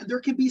happen. And there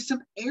can be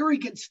some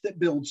arrogance that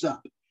builds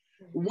up.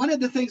 One of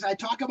the things I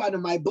talk about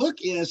in my book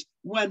is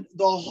when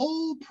the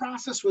whole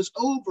process was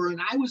over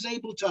and I was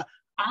able to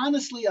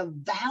honestly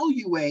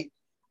evaluate,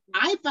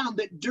 I found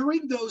that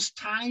during those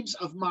times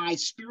of my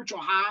spiritual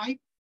high,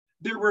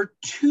 there were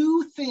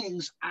two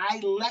things I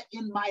let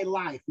in my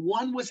life.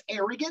 One was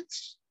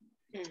arrogance,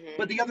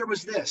 but the other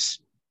was this.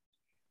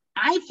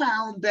 I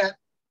found that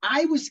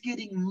I was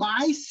getting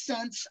my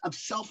sense of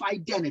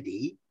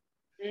self-identity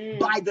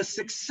by the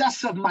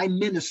success of my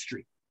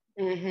ministry.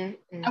 And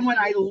when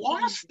I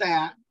lost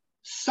that,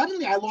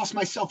 suddenly I lost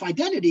my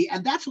self-identity.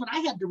 And that's when I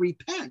had to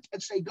repent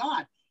and say,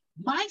 God,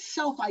 my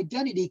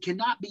self-identity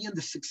cannot be in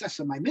the success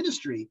of my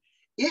ministry.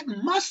 It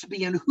must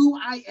be in who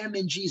I am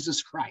in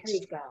Jesus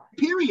Christ,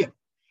 period.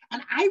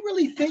 And I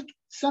really think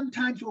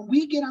sometimes when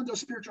we get on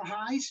those spiritual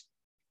highs,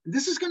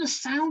 this is going to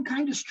sound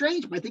kind of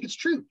strange, but I think it's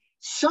true.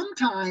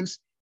 Sometimes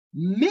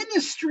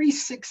ministry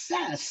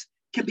success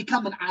can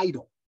become an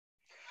idol.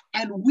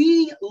 And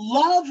we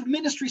love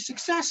ministry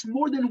success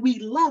more than we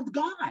love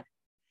God.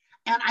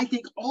 And I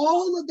think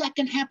all of that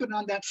can happen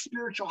on that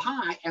spiritual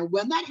high. And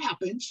when that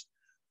happens,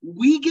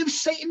 we give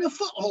Satan a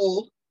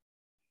foothold,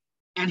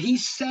 and he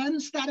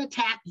sends that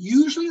attack,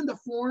 usually in the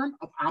form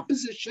of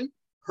opposition,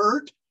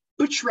 hurt,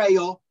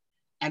 betrayal,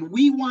 and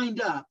we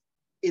wind up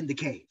in the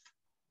cave.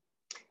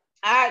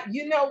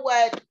 You know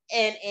what?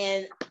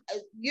 And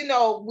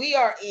we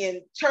are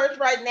in church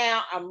right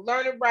now. I'm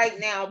learning right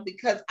now,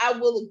 because I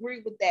will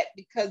agree with that,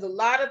 because a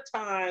lot of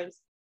times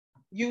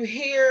you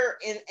hear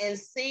and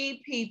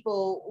see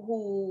people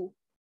who,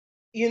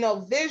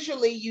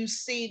 visually you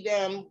see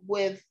them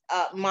with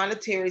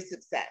monetary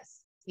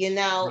success,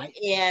 right.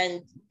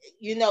 And,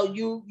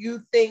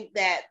 you think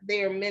that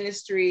their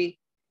ministry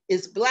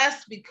is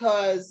blessed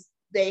because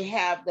they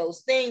have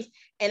those things.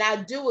 And I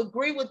do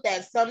agree with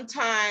that.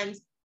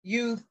 Sometimes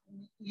you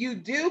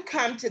do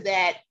come to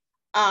that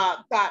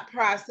thought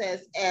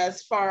process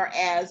as far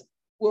as,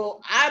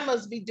 well, I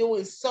must be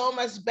doing so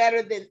much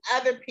better than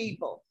other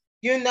people,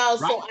 right.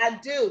 So I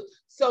do.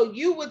 So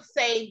you would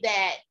say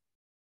that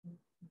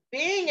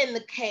being in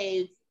the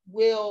cave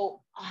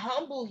will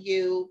humble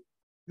you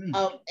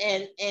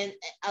and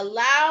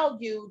allow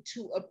you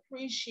to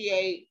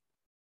appreciate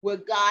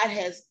what God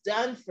has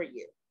done for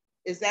you.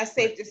 Is that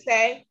safe to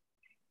say?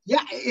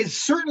 Yeah, it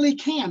certainly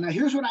can. Now,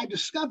 here's what I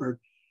discovered,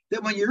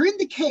 that when you're in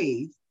the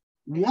cave,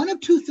 one of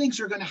two things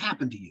are going to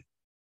happen to you.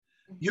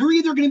 You're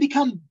either going to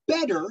become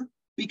better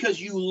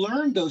because you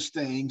learned those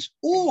things,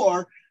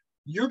 or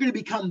you're going to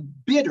become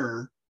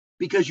bitter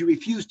because you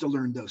refuse to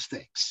learn those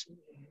things.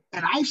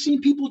 And I've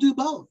seen people do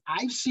both.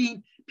 I've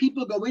seen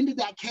people go into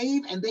that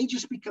cave and they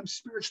just become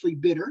spiritually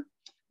bitter.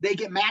 They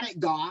get mad at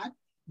God.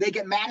 They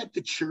get mad at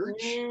the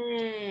church.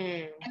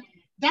 And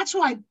that's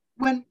why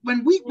when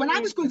I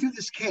was going through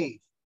this cave,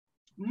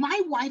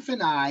 my wife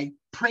and I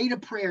prayed a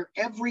prayer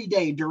every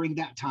day during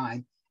that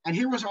time. And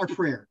here was our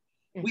prayer.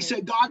 We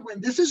said, God, when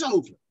this is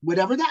over,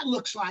 whatever that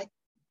looks like,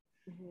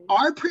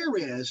 our prayer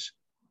is,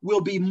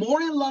 we'll be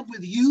more in love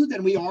with you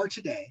than we are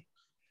today.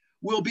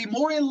 We'll be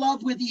more in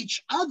love with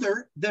each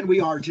other than we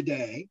are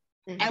today.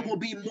 And we'll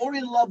be more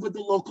in love with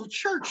the local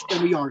church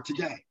than we are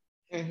today.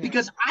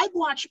 Because I've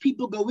watched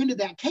people go into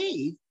that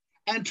cave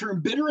and turn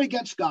bitter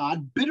against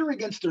God, bitter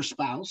against their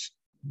spouse,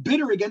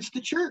 bitter against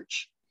the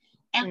church.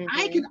 And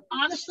I can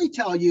honestly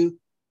tell you,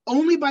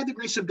 only by the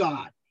grace of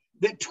God,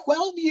 that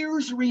 12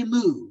 years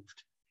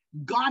removed,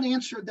 God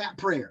answered that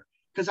prayer,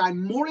 because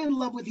I'm more in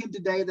love with him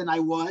today than I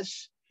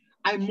was.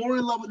 I'm more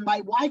in love with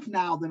my wife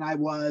now than I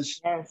was.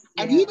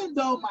 And even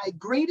though my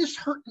greatest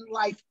hurt in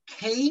life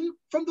came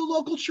from the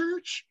local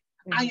church,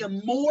 I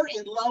am more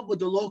in love with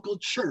the local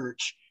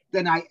church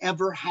than I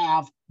ever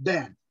have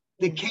been.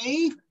 The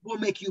cave will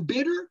make you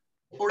bitter,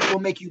 or it will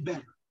make you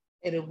better.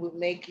 And it will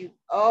make you,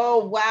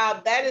 oh,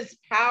 wow, that is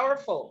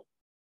powerful.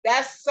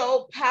 That's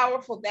so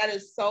powerful. That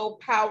is so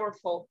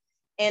powerful.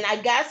 And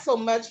I got so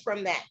much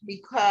from that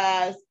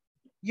because,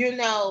 you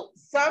know,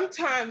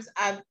 sometimes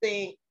I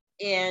think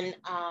in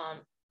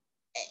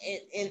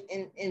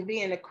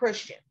being a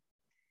Christian,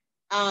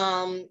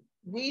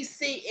 we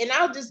see, and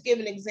I'll just give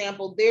an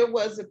example. There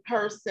was a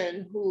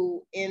person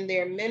who in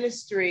their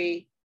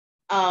ministry,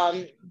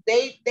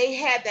 they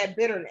had that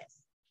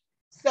bitterness.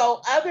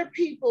 So other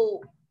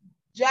people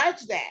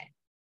judge that.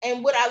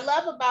 And what I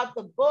love about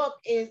the book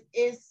is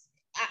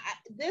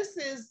this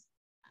is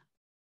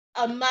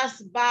a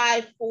must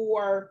buy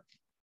for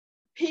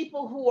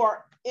people who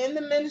are in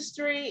the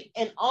ministry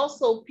and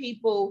also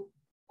people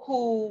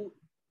who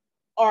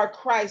are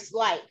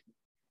Christ-like,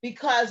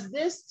 because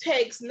this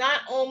takes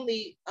not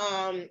only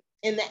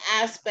in the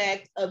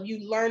aspect of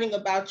you learning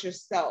about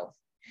yourself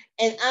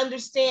and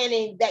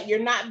understanding that you're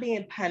not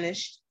being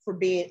punished for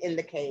being in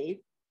the cave,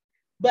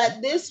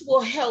 but this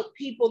will help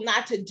people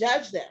not to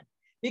judge them,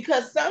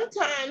 because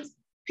sometimes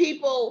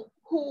people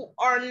who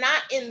are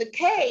not in the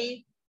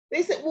cave,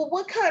 they say, well,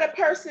 what kind of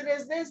person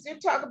is this? They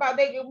talk about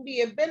they can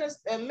be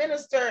a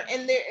minister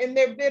and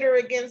they're bitter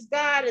against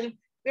God, and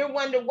they're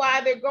wondering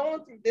why they're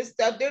going through this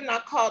stuff. They're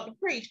not called to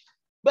preach.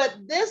 But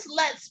this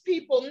lets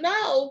people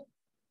know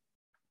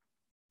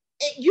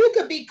you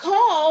could be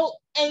called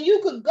and you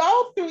could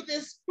go through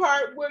this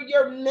part where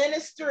your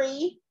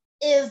ministry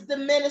is the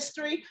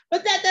ministry,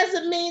 but that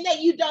doesn't mean that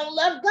you don't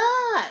love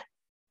God.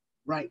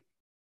 Right.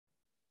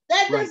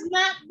 That does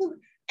not.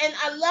 And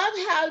I love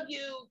how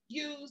you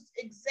use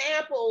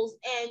examples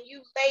and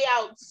you lay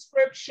out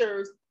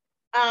scriptures.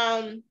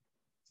 And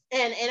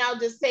I'll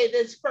just say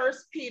this, 1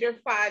 Peter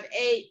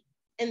 5:8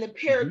 in the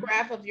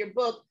paragraph of your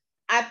book.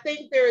 I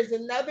think there is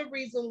another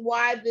reason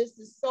why this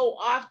is so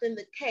often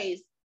the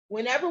case.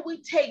 Whenever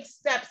we take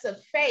steps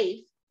of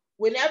faith,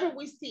 whenever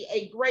we see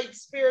a great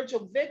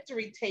spiritual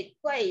victory take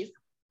place,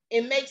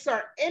 it makes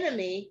our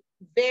enemy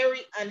very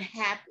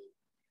unhappy.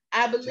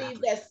 I believe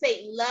that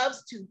Satan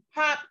loves to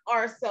pop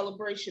our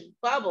celebration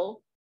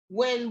bubble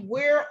when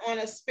we're on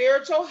a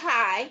spiritual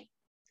high.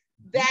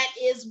 That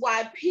is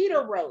why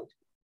Peter wrote,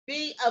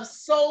 be of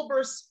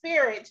sober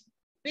spirit,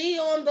 be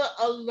on the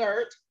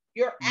alert.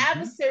 Your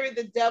adversary,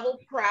 the devil,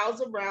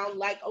 prowls around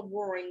like a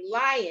roaring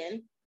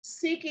lion,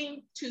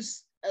 seeking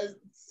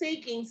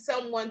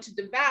someone to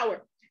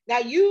devour. Now,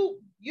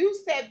 you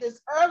said this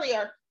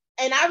earlier,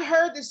 and I've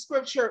heard this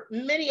scripture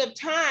many of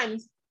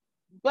times,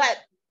 but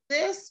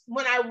this,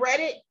 when I read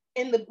it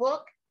in the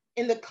book,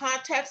 in the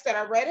context that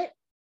I read it,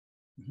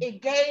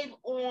 it gave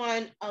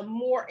on a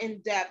more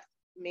in-depth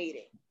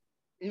meaning.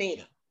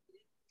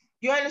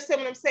 You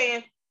understand what I'm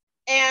saying?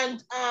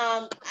 And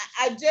I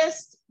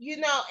just, you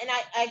know, and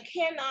I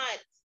cannot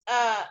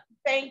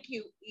thank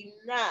you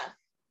enough.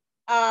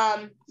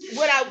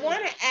 What I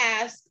want to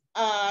ask,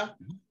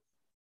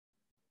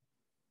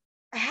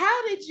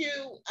 how did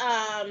you,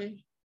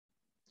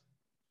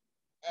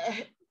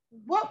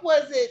 what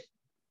was it?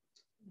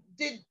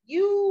 Did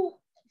you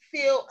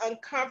feel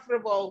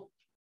uncomfortable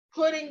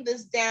putting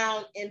this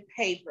down in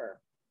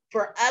paper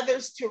for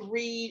others to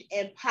read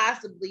and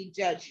possibly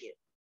judge you?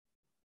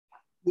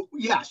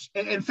 Yes.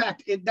 In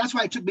fact, that's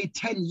why it took me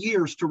 10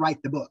 years to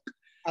write the book.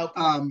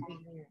 Okay.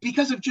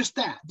 Because of just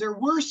that. There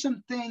were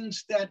some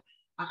things that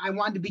I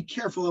wanted to be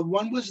careful of.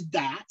 One was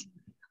that,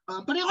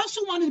 but I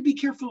also wanted to be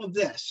careful of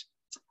this.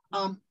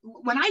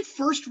 When I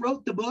first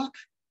wrote the book,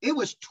 it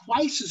was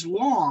twice as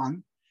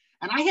long,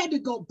 and I had to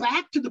go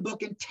back to the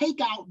book and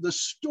take out the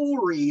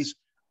stories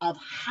of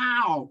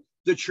how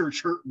the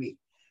church hurt me,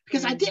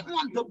 because I didn't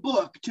want the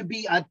book to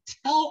be a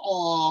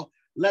tell-all,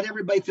 let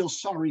everybody feel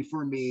sorry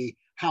for me,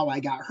 how I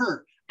got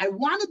hurt. I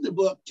wanted the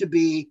book to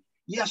be,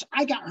 yes,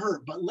 I got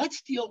hurt, but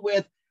let's deal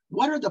with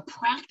what are the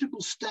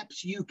practical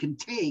steps you can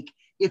take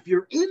if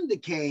you're in the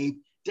cave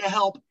to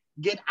help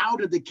get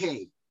out of the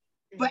cave.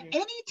 But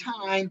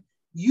anytime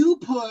you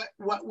put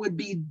what would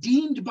be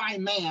deemed by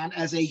man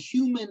as a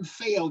human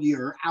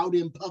failure out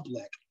in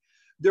public,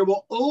 there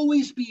will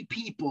always be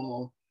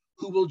people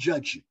who will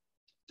judge you.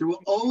 There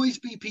will always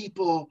be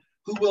people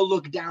who will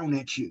look down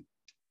at you.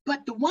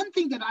 But the one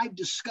thing that I've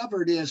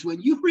discovered is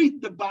when you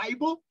read the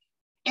Bible,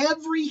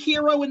 every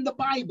hero in the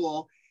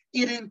Bible,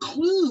 it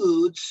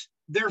includes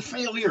their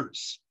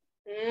failures.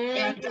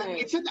 And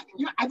it's in the,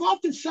 I've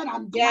often said,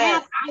 I'm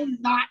glad I'm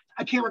not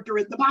a character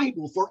in the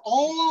Bible for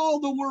all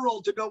the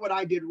world to know what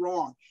I did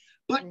wrong.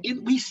 But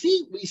we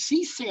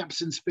see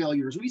Samson's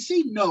failures. We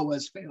see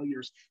Noah's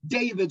failures,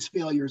 David's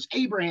failures,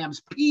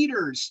 Abraham's,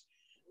 Peter's.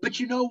 But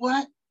you know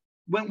what?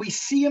 When we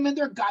see him in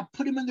there, God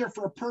put him in there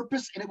for a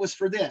purpose, and it was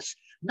for this.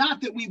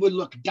 Not that we would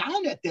look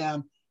down at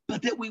them,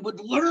 but that we would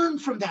learn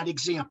from that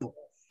example.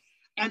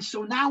 And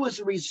so now as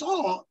a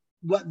result,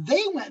 what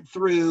they went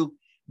through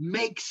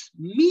makes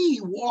me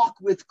walk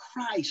with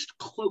Christ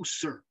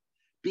closer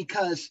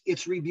because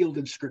it's revealed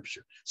in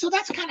Scripture. So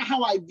that's kind of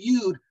how I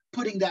viewed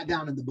putting that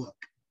down in the book.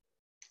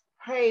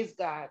 Praise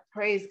God.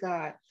 Praise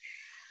God.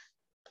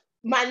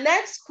 My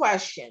next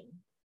question,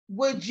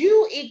 would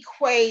you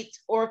equate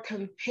or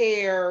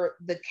compare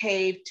the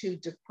cave to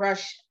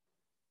depression?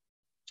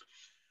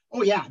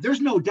 Oh yeah,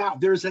 there's no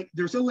doubt. There's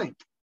a link.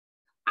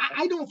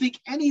 I don't think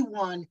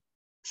anyone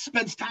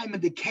spends time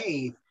in the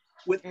cave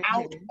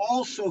without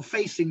also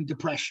facing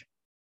depression.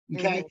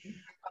 Okay.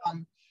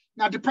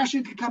 Now,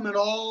 depression can come in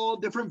all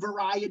different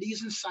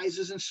varieties and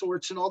sizes and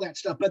sorts and all that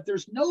stuff, but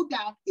there's no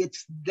doubt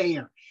it's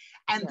there.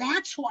 And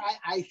that's why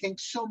I think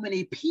so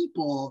many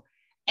people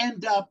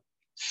end up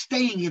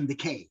staying in the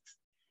cave,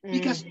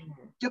 because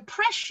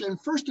depression,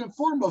 first and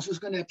foremost, is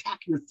going to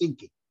attack your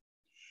thinking.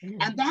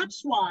 And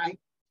that's why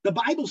the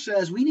Bible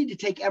says we need to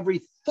take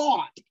every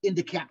thought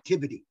into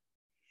captivity.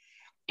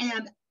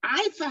 And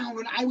I found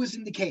when I was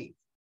in the cave,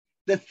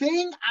 the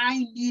thing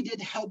I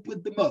needed help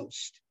with the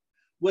most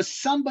was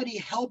somebody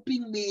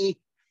helping me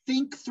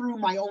think through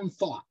my own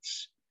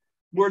thoughts.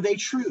 Were they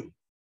true?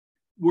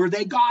 Were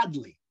they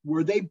godly?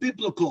 Were they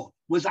biblical?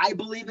 Was I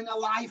believing a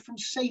lie from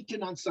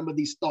Satan on some of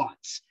these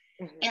thoughts?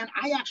 And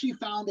I actually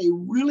found a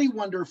really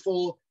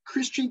wonderful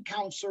Christian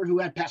counselor who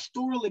had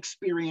pastoral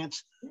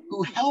experience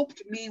who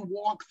helped me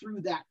walk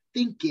through that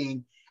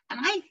thinking. And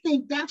I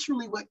think that's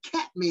really what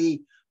kept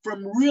me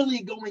from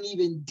really going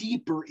even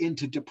deeper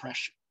into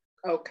depression.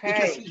 Okay.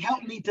 Because he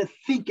helped me to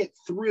think it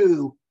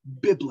through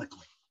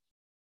biblically.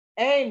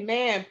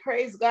 Amen.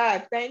 Praise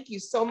God. Thank you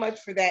so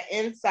much for that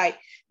insight,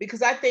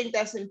 because I think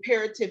that's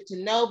imperative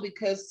to know,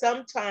 because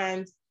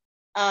sometimes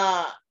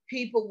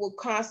people will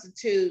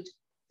constitute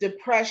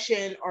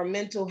depression or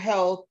mental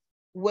health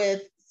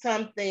with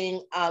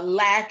something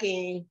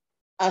lacking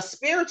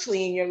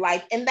spiritually in your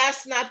life, and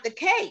that's not the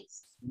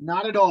case.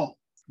 Not at all.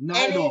 Not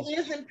at all. And it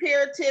is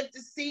imperative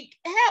to seek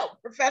help,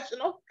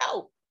 professional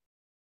help.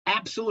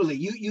 Absolutely.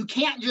 You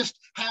can't just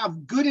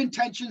have good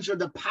intentions or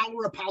the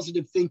power of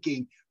positive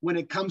thinking when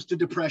it comes to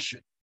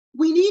depression.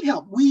 We need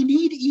help. We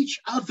need each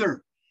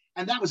other.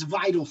 And that was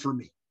vital for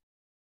me.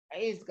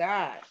 Praise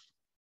God.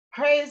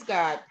 Praise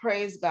God.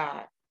 Praise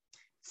God.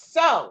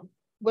 So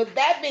with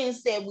that being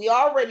said, we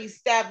already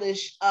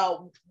established,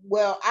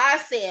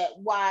 I said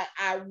why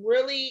I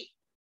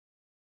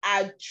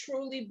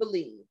truly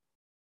believe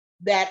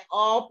that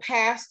all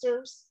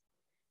pastors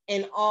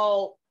and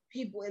all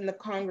people in the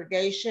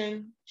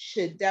congregation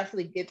should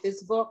definitely get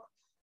this book,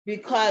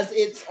 because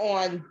it's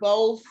on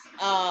both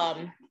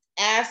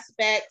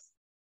aspects,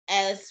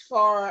 as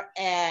far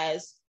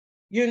as,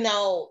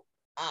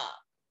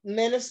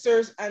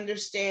 ministers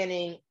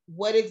understanding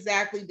what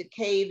exactly the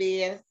cave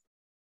is,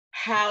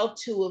 how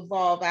to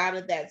evolve out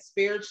of that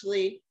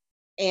spiritually,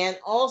 and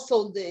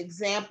also the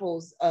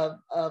examples of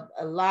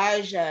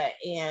Elijah,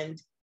 and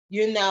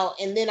then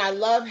I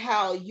love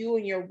how you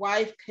and your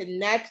wife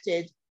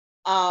connected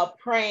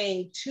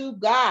praying to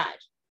God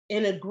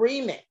in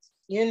agreement,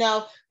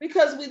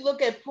 because we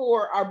look at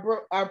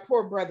our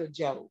poor brother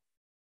Job.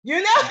 He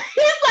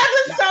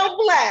wasn't so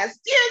blessed.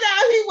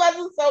 He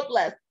wasn't so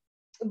blessed.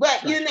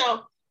 But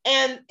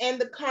and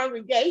the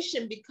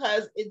congregation,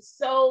 because it's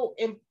so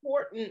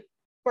important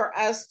for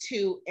us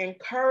to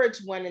encourage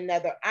one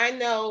another. I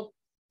know,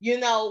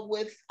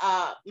 with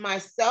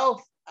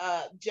myself,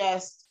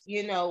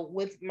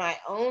 with my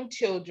own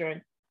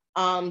children,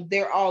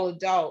 they're all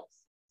adults,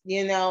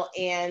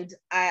 and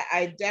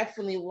I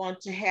definitely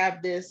want to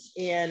have this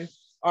in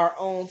our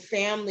own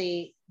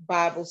family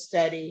Bible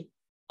study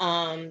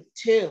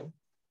too,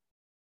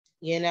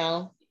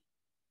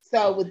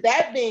 So with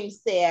that being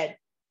said,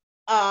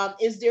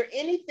 is there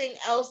anything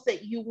else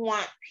that you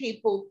want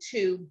people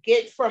to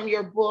get from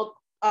your book?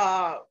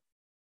 Yeah,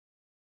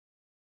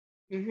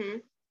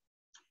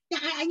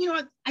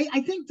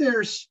 I think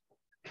there's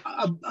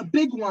a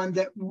big one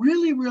that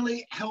really,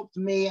 really helped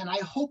me, and I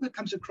hope it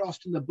comes across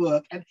in the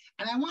book. And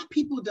I want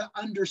people to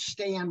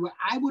understand what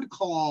I would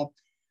call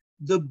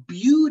the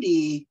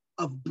beauty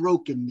of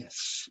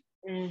brokenness.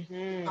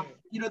 Mm-hmm.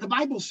 You know, the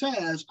Bible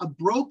says a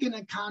broken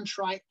and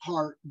contrite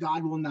heart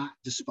God will not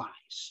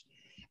despise.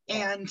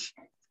 And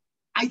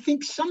I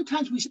think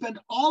sometimes we spend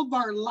all of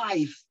our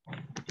life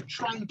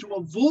trying to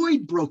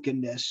avoid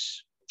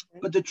brokenness,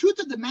 but the truth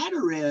of the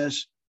matter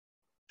is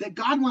that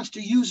God wants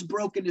to use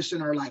brokenness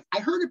in our life. I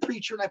heard a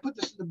preacher, and I put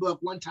this in the book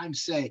one time,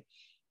 say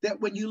that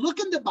when you look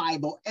in the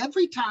Bible,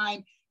 every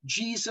time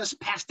Jesus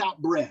passed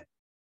out bread,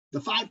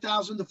 the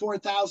 5,000, the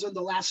 4,000,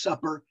 the Last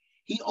Supper,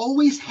 he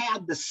always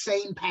had the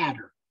same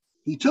pattern.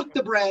 He took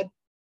the bread,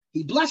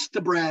 he blessed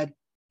the bread,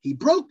 he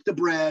broke the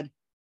bread,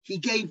 he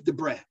gave the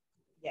bread.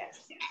 Yes.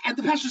 And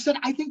the pastor said,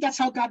 I think that's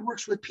how God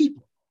works with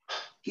people.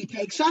 He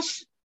takes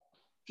us,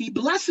 he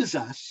blesses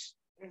us,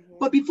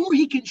 but before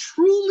he can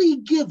truly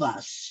give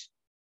us,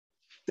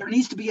 there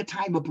needs to be a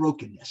time of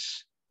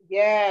brokenness.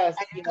 Yes.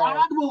 And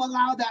God will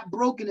allow that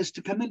brokenness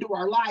to come into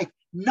our life,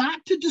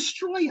 not to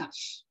destroy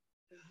us,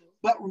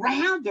 but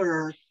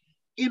rather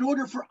in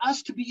order for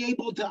us to be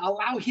able to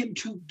allow him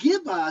to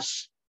give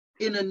us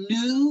in a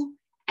new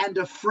and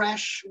a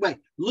fresh way.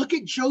 Look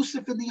at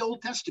Joseph in the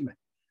Old Testament.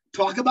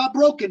 Talk about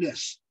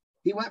brokenness.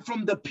 He went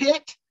from the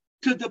pit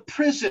to the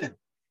prison.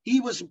 He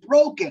was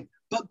broken,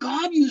 but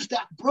God used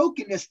that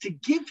brokenness to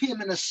give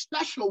him in a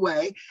special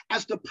way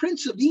as the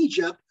Prince of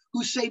Egypt,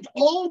 who saved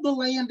all the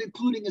land,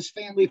 including his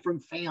family, from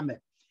famine.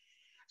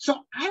 So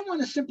I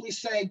want to simply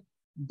say,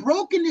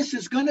 brokenness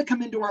is going to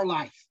come into our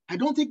life. I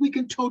don't think we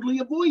can totally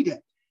avoid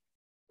it,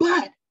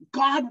 but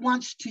God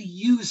wants to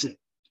use it.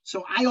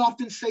 So I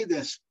often say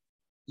this,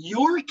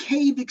 your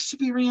cave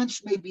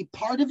experience may be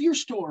part of your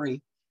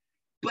story,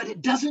 but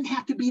it doesn't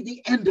have to be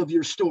the end of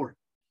your story.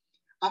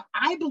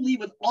 I believe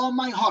with all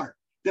my heart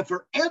that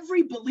for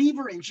every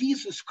believer in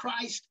Jesus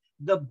Christ,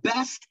 the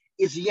best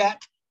is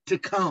yet to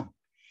come.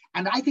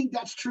 And I think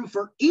that's true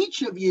for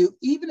each of you,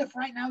 even if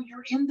right now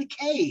you're in the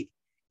cave.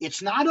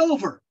 It's not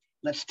over.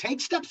 Let's take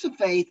steps of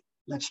faith.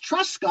 Let's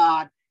trust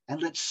God,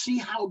 and let's see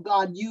how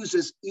God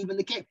uses even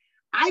the cave.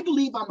 I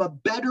believe I'm a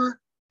better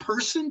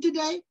person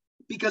today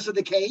because of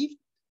the cave,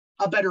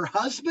 a better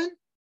husband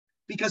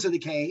because of the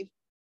cave,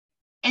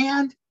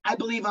 and I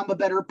believe I'm a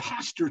better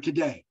pastor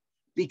today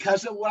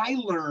because of what I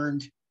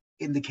learned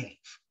in the cave.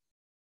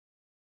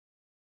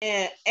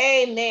 And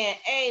amen,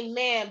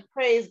 amen.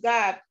 Praise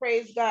God,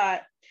 praise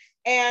God.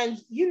 And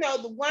you know,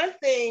 the one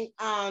thing,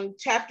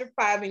 chapter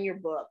 5 in your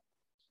book,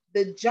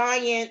 the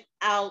giant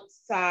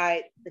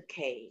outside the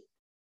cave.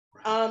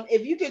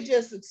 If you could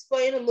just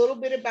explain a little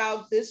bit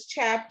about this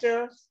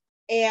chapter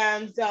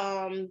and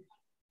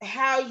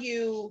how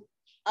you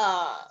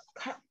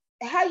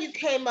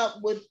came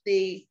up with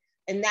the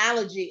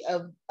analogy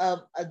of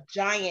a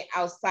giant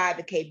outside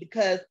the cave,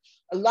 because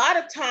a lot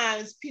of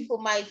times people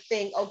might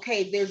think,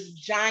 okay, there's a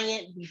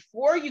giant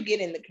before you get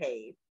in the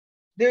cave.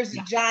 There's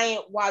a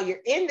giant while you're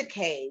in the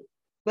cave,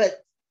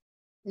 but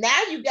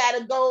now you got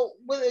to go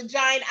with a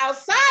giant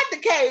outside the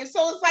cave.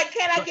 So it's like,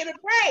 can I get a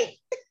break?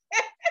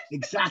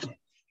 Exactly.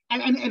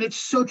 And it's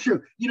so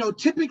true. You know,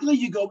 typically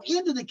you go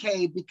into the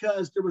cave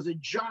because there was a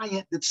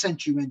giant that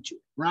sent you into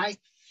it, right?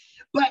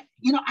 But,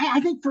 you know,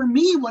 I think for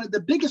me, one of the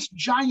biggest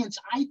giants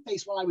I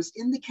faced while I was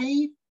in the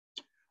cave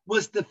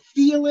was the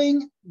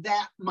feeling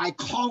that my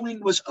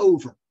calling was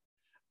over.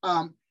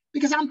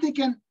 Because I'm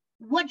thinking,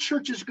 what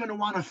church is going to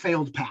want a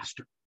failed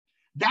pastor?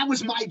 That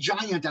was my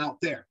giant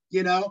out there,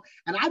 you know,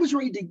 and I was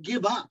ready to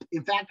give up.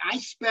 In fact, I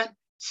spent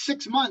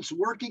 6 months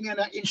working in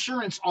an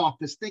insurance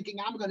office thinking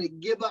I'm going to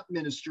give up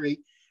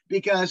ministry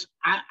because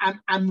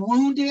I'm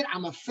wounded.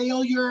 I'm a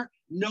failure.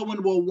 No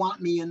one will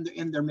want me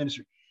in their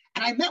ministry.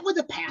 And I met with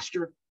a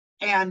pastor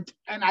and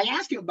I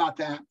asked him about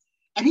that.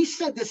 And he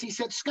said this, he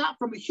said, Scott,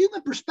 from a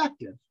human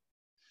perspective,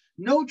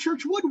 no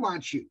church would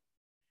want you.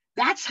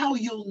 That's how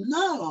you'll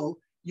know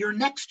your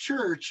next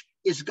church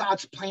is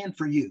God's plan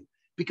for you,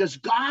 because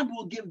God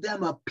will give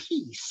them a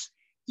peace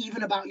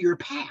even about your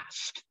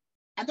past.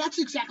 And that's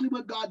exactly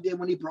what God did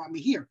when he brought me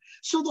here.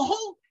 So the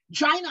whole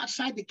giant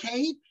outside the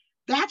cave,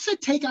 that's a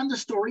take on the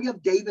story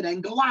of David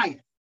and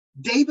Goliath.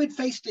 David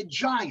faced a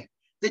giant.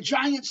 The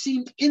giant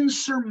seemed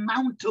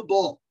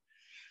insurmountable.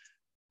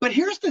 But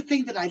here's the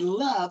thing that I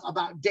love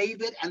about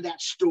David and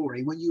that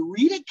story. When you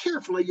read it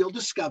carefully, you'll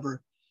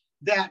discover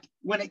that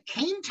when it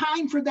came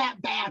time for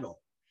that battle,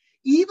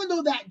 even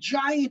though that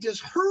giant is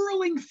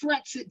hurling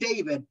threats at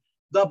David,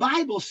 the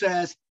Bible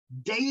says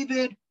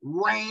David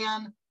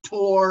ran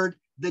toward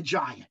the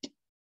giant.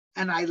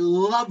 And I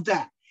love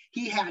that.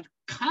 He had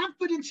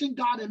confidence in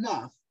God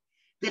enough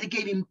that it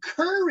gave him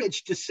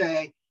courage to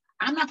say,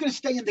 I'm not going to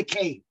stay in the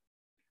cave.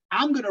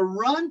 I'm going to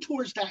run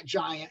towards that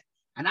giant,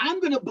 and I'm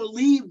going to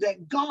believe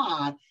that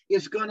God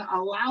is going to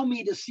allow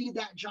me to see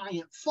that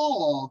giant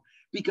fall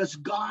because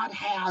God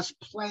has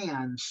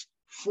plans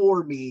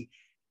for me,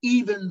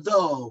 even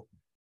though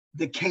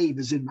the cave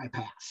is in my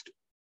past.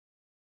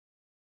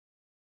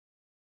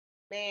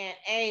 Man,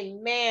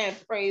 amen.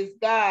 Praise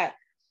God.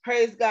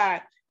 Praise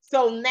God.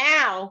 So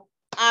now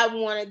I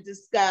want to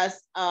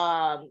discuss,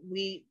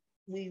 we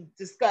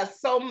discussed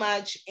so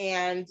much,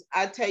 and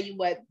I tell you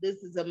what,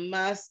 this is a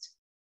must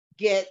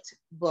get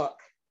book,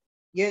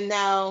 you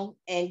know,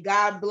 and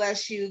God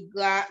bless you.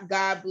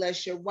 God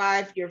bless your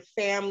wife, your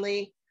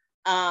family.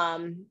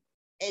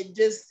 It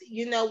just,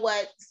 you know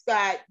what,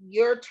 Scott,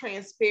 your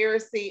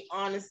transparency,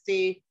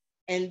 honesty,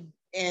 and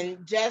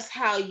just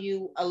how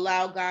you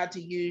allow God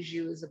to use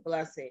you is a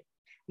blessing.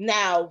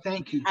 Now,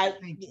 thank you.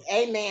 Thank you.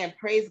 Amen.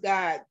 Praise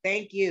God.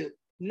 Thank you.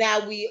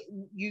 Now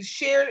you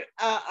shared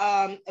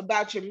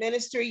about your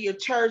ministry, your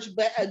church,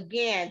 but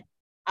again,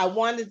 I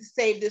wanted to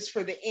save this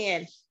for the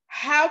end.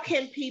 How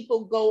can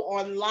people go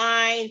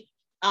online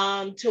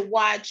to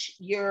watch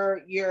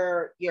your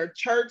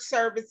church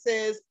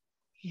services?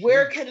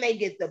 Where can they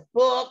get the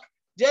book?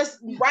 Just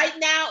right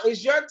now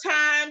is your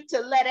time to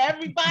let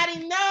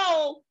everybody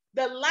know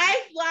the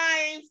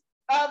lifelines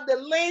of the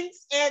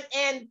links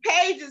and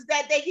pages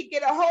that they can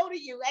get a hold of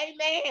you.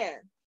 Amen.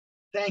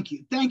 Thank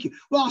you. Thank you.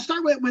 Well, I'll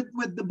start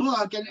with the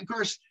book. And of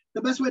course,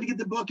 the best way to get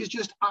the book is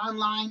just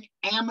online,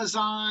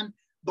 Amazon,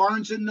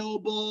 Barnes &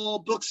 Noble,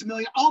 Books A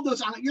Million, all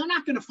those online. You're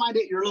not going to find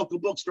it at your local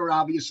bookstore,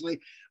 obviously,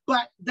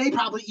 but they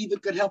probably even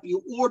could help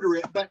you order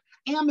it. But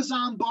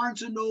Amazon,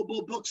 Barnes &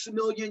 Noble, Books A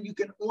Million, you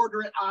can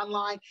order it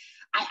online.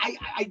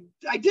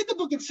 I did the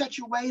book in such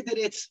a way that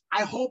it's,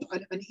 I hope,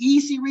 an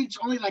easy read. It's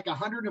only like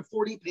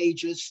 140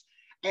 pages.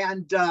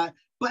 And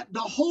but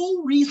the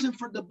whole reason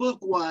for the book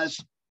was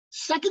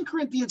 2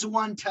 Corinthians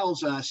 1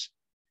 tells us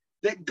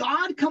that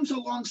God comes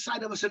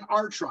alongside of us in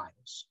our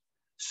trials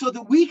so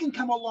that we can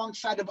come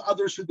alongside of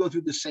others who go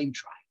through the same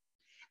trial.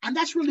 And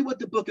that's really what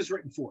the book is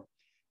written for,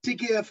 to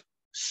give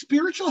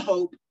spiritual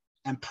hope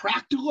and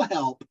practical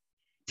help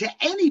to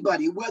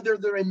anybody, whether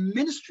they're in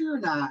ministry or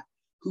not,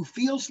 who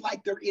feels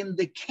like they're in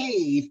the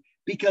cave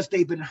because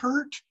they've been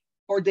hurt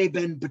or they've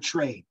been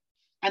betrayed.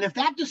 And if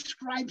that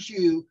describes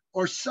you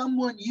or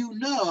someone you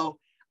know,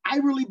 I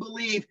really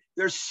believe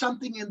there's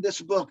something in this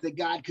book that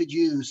God could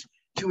use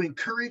to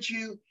encourage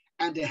you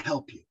and to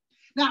help you.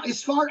 Now,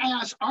 as far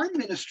as our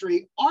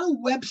ministry, our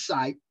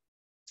website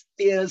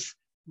is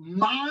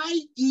myefree.org.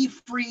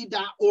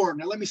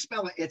 Now, let me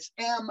spell it. It's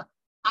M-I-E-F-R-E-E.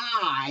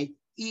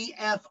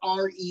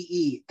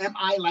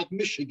 M-I like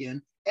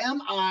Michigan,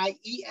 M-I-E-F-R-E-E.org.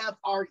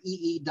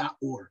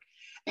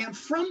 And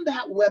from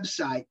that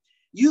website,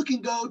 you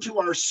can go to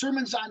our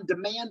Sermons on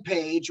Demand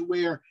page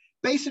where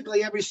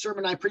basically every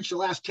sermon I preached the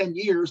last 10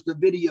 years, the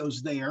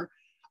video's there.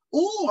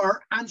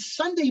 Or on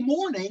Sunday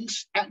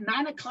mornings at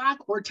 9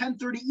 o'clock or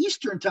 10:30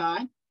 Eastern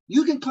time,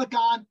 you can click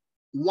on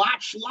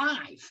Watch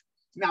Live.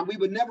 Now, we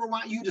would never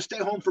want you to stay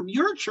home from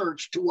your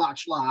church to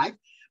watch live,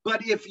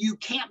 but if you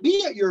can't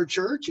be at your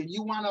church and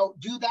you want to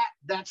do that,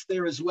 that's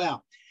there as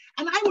well.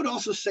 And I would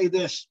also say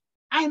this,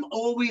 I'm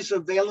always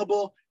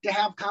available to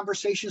have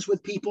conversations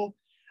with people.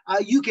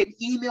 You can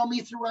email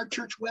me through our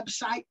church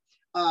website.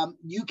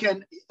 You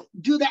can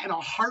do that in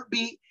a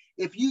heartbeat.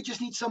 If you just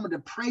need someone to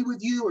pray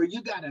with you, or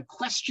you got a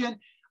question,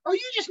 or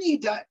you just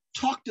need to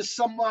talk to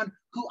someone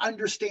who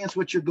understands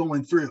what you're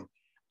going through.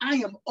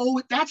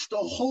 That's the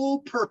whole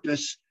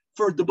purpose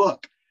for the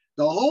book.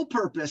 The whole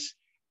purpose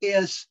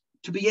is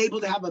to be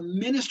able to have a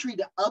ministry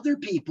to other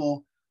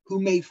people who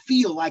may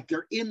feel like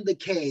they're in the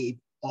cave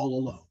all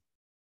alone.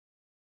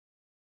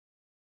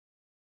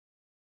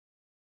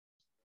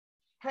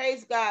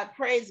 Praise God,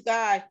 praise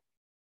God.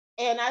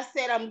 And I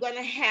said, I'm going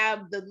to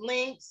have the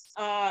links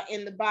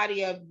in the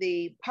body of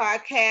the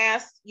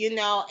podcast, you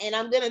know, and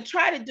I'm going to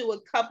try to do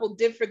a couple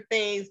different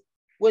things.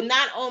 We're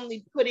not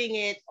only putting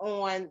it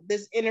on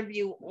this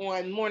interview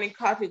on Morning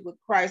Coffee with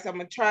Christ, I'm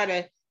going to try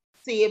to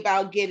see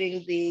about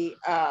getting the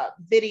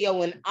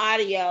video and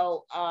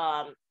audio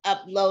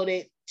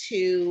uploaded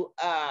to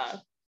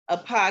a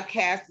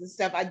podcast and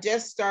stuff. I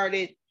just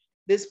started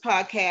this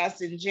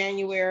podcast in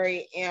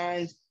January,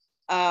 and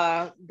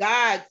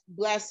God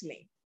bless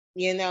me,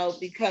 you know,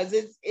 because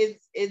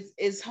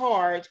it's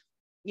hard,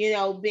 you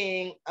know,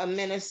 being a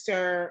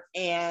minister,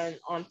 and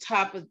on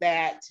top of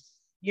that,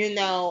 you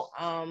know,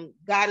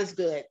 God is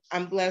good.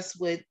 I'm blessed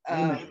with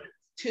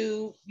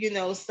 2, you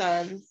know,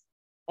 sons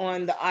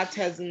on the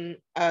autism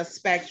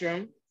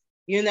spectrum.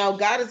 You know,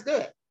 God is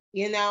good,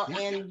 you know,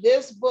 and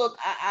this book,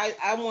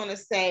 I want to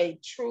say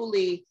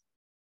truly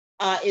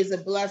is a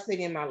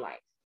blessing in my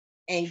life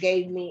and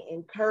gave me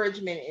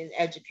encouragement and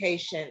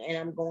education. And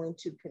I'm going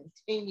to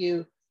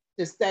continue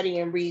to study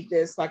and read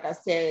this, like I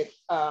said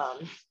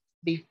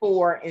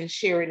before, and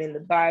share it in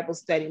the Bible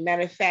study.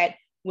 Matter of fact,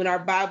 when our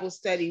Bible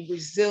study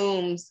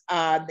resumes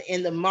the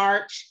end of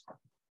March,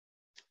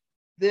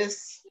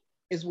 this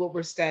is what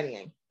we're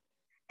studying.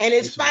 And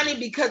it's funny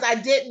because I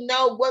didn't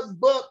know what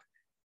book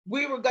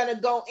we were going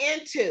to go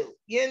into,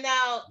 you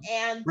know,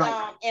 and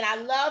and I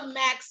love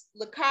Max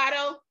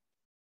Lucado,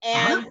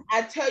 and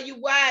I tell you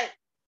what,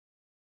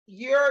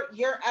 you're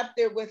up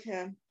there with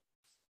him.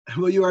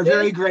 Well, you are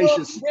very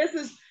gracious.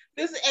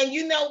 This, and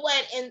you know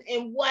what,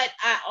 and what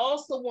I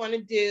also want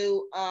to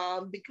do,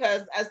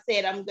 because I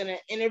said I'm going to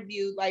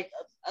interview like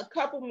a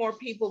couple more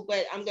people,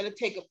 but I'm going to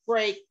take a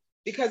break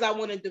because I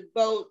want to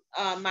devote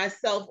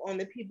myself on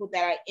the people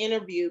that I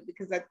interview,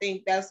 because I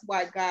think that's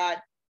why God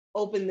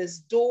opened this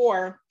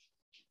door.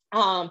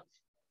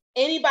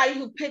 Anybody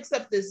who picks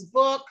up this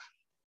book,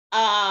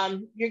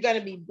 You're going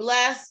to be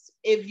blessed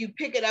if you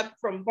pick it up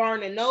from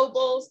Barnes and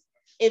Nobles.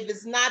 If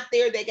it's not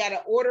there, they got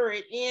to order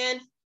it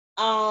in.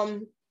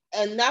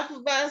 Enough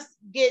of us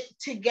get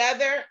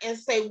together and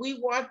say, we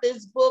want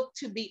this book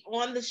to be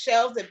on the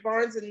shelves at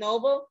Barnes and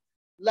Noble.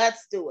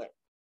 Let's do it.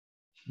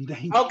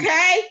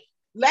 Okay?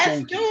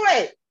 Let's do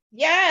it.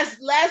 Yes,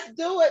 let's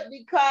do it,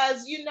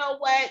 because you know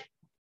what?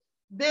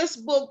 This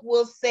book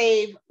will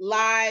save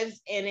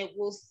lives, and it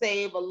will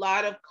save a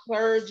lot of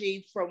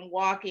clergy from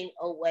walking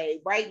away.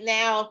 Right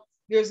now,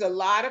 there's a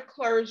lot of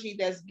clergy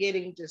that's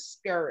getting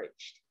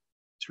discouraged.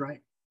 That's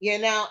right. You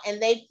know,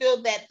 and they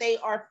feel that they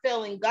are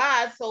failing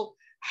God. So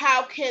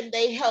how can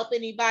they help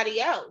anybody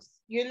else?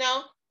 You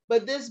know,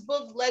 but this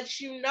book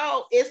lets you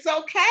know it's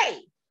okay.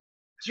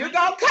 You're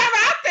going to come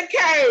out the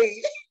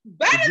cave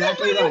better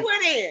exactly than when right. you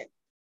went in.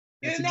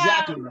 That's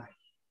exactly right.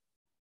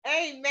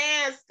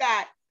 Amen,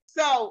 Scott.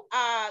 So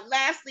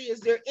lastly, is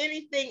there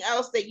anything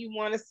else that you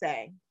want to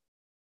say?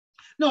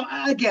 No,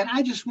 again,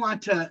 I just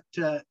want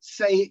to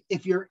say,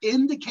 if you're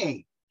in the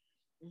cave,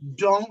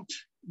 don't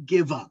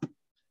give up.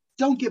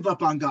 Don't give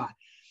up on God.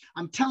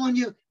 I'm telling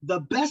you, the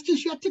best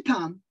is yet to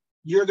come.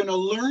 You're going to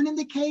learn in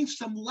the cave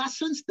some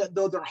lessons that,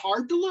 though they're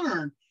hard to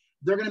learn,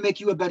 they're going to make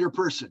you a better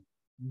person.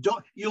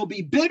 You'll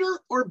be bitter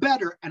or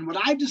better. And what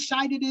I've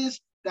decided is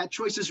that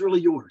choice is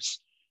really yours.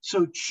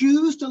 So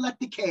choose to let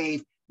the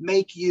cave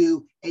make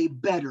you a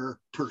better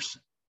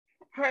person.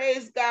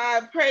 Praise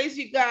God. Praise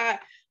you, God.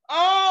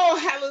 Oh,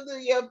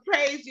 hallelujah.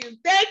 Praise you.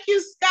 Thank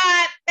you,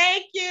 Scott.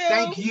 Thank you.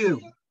 Thank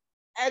you.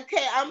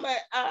 Okay, I'm going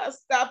to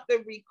stop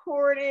the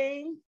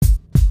recording.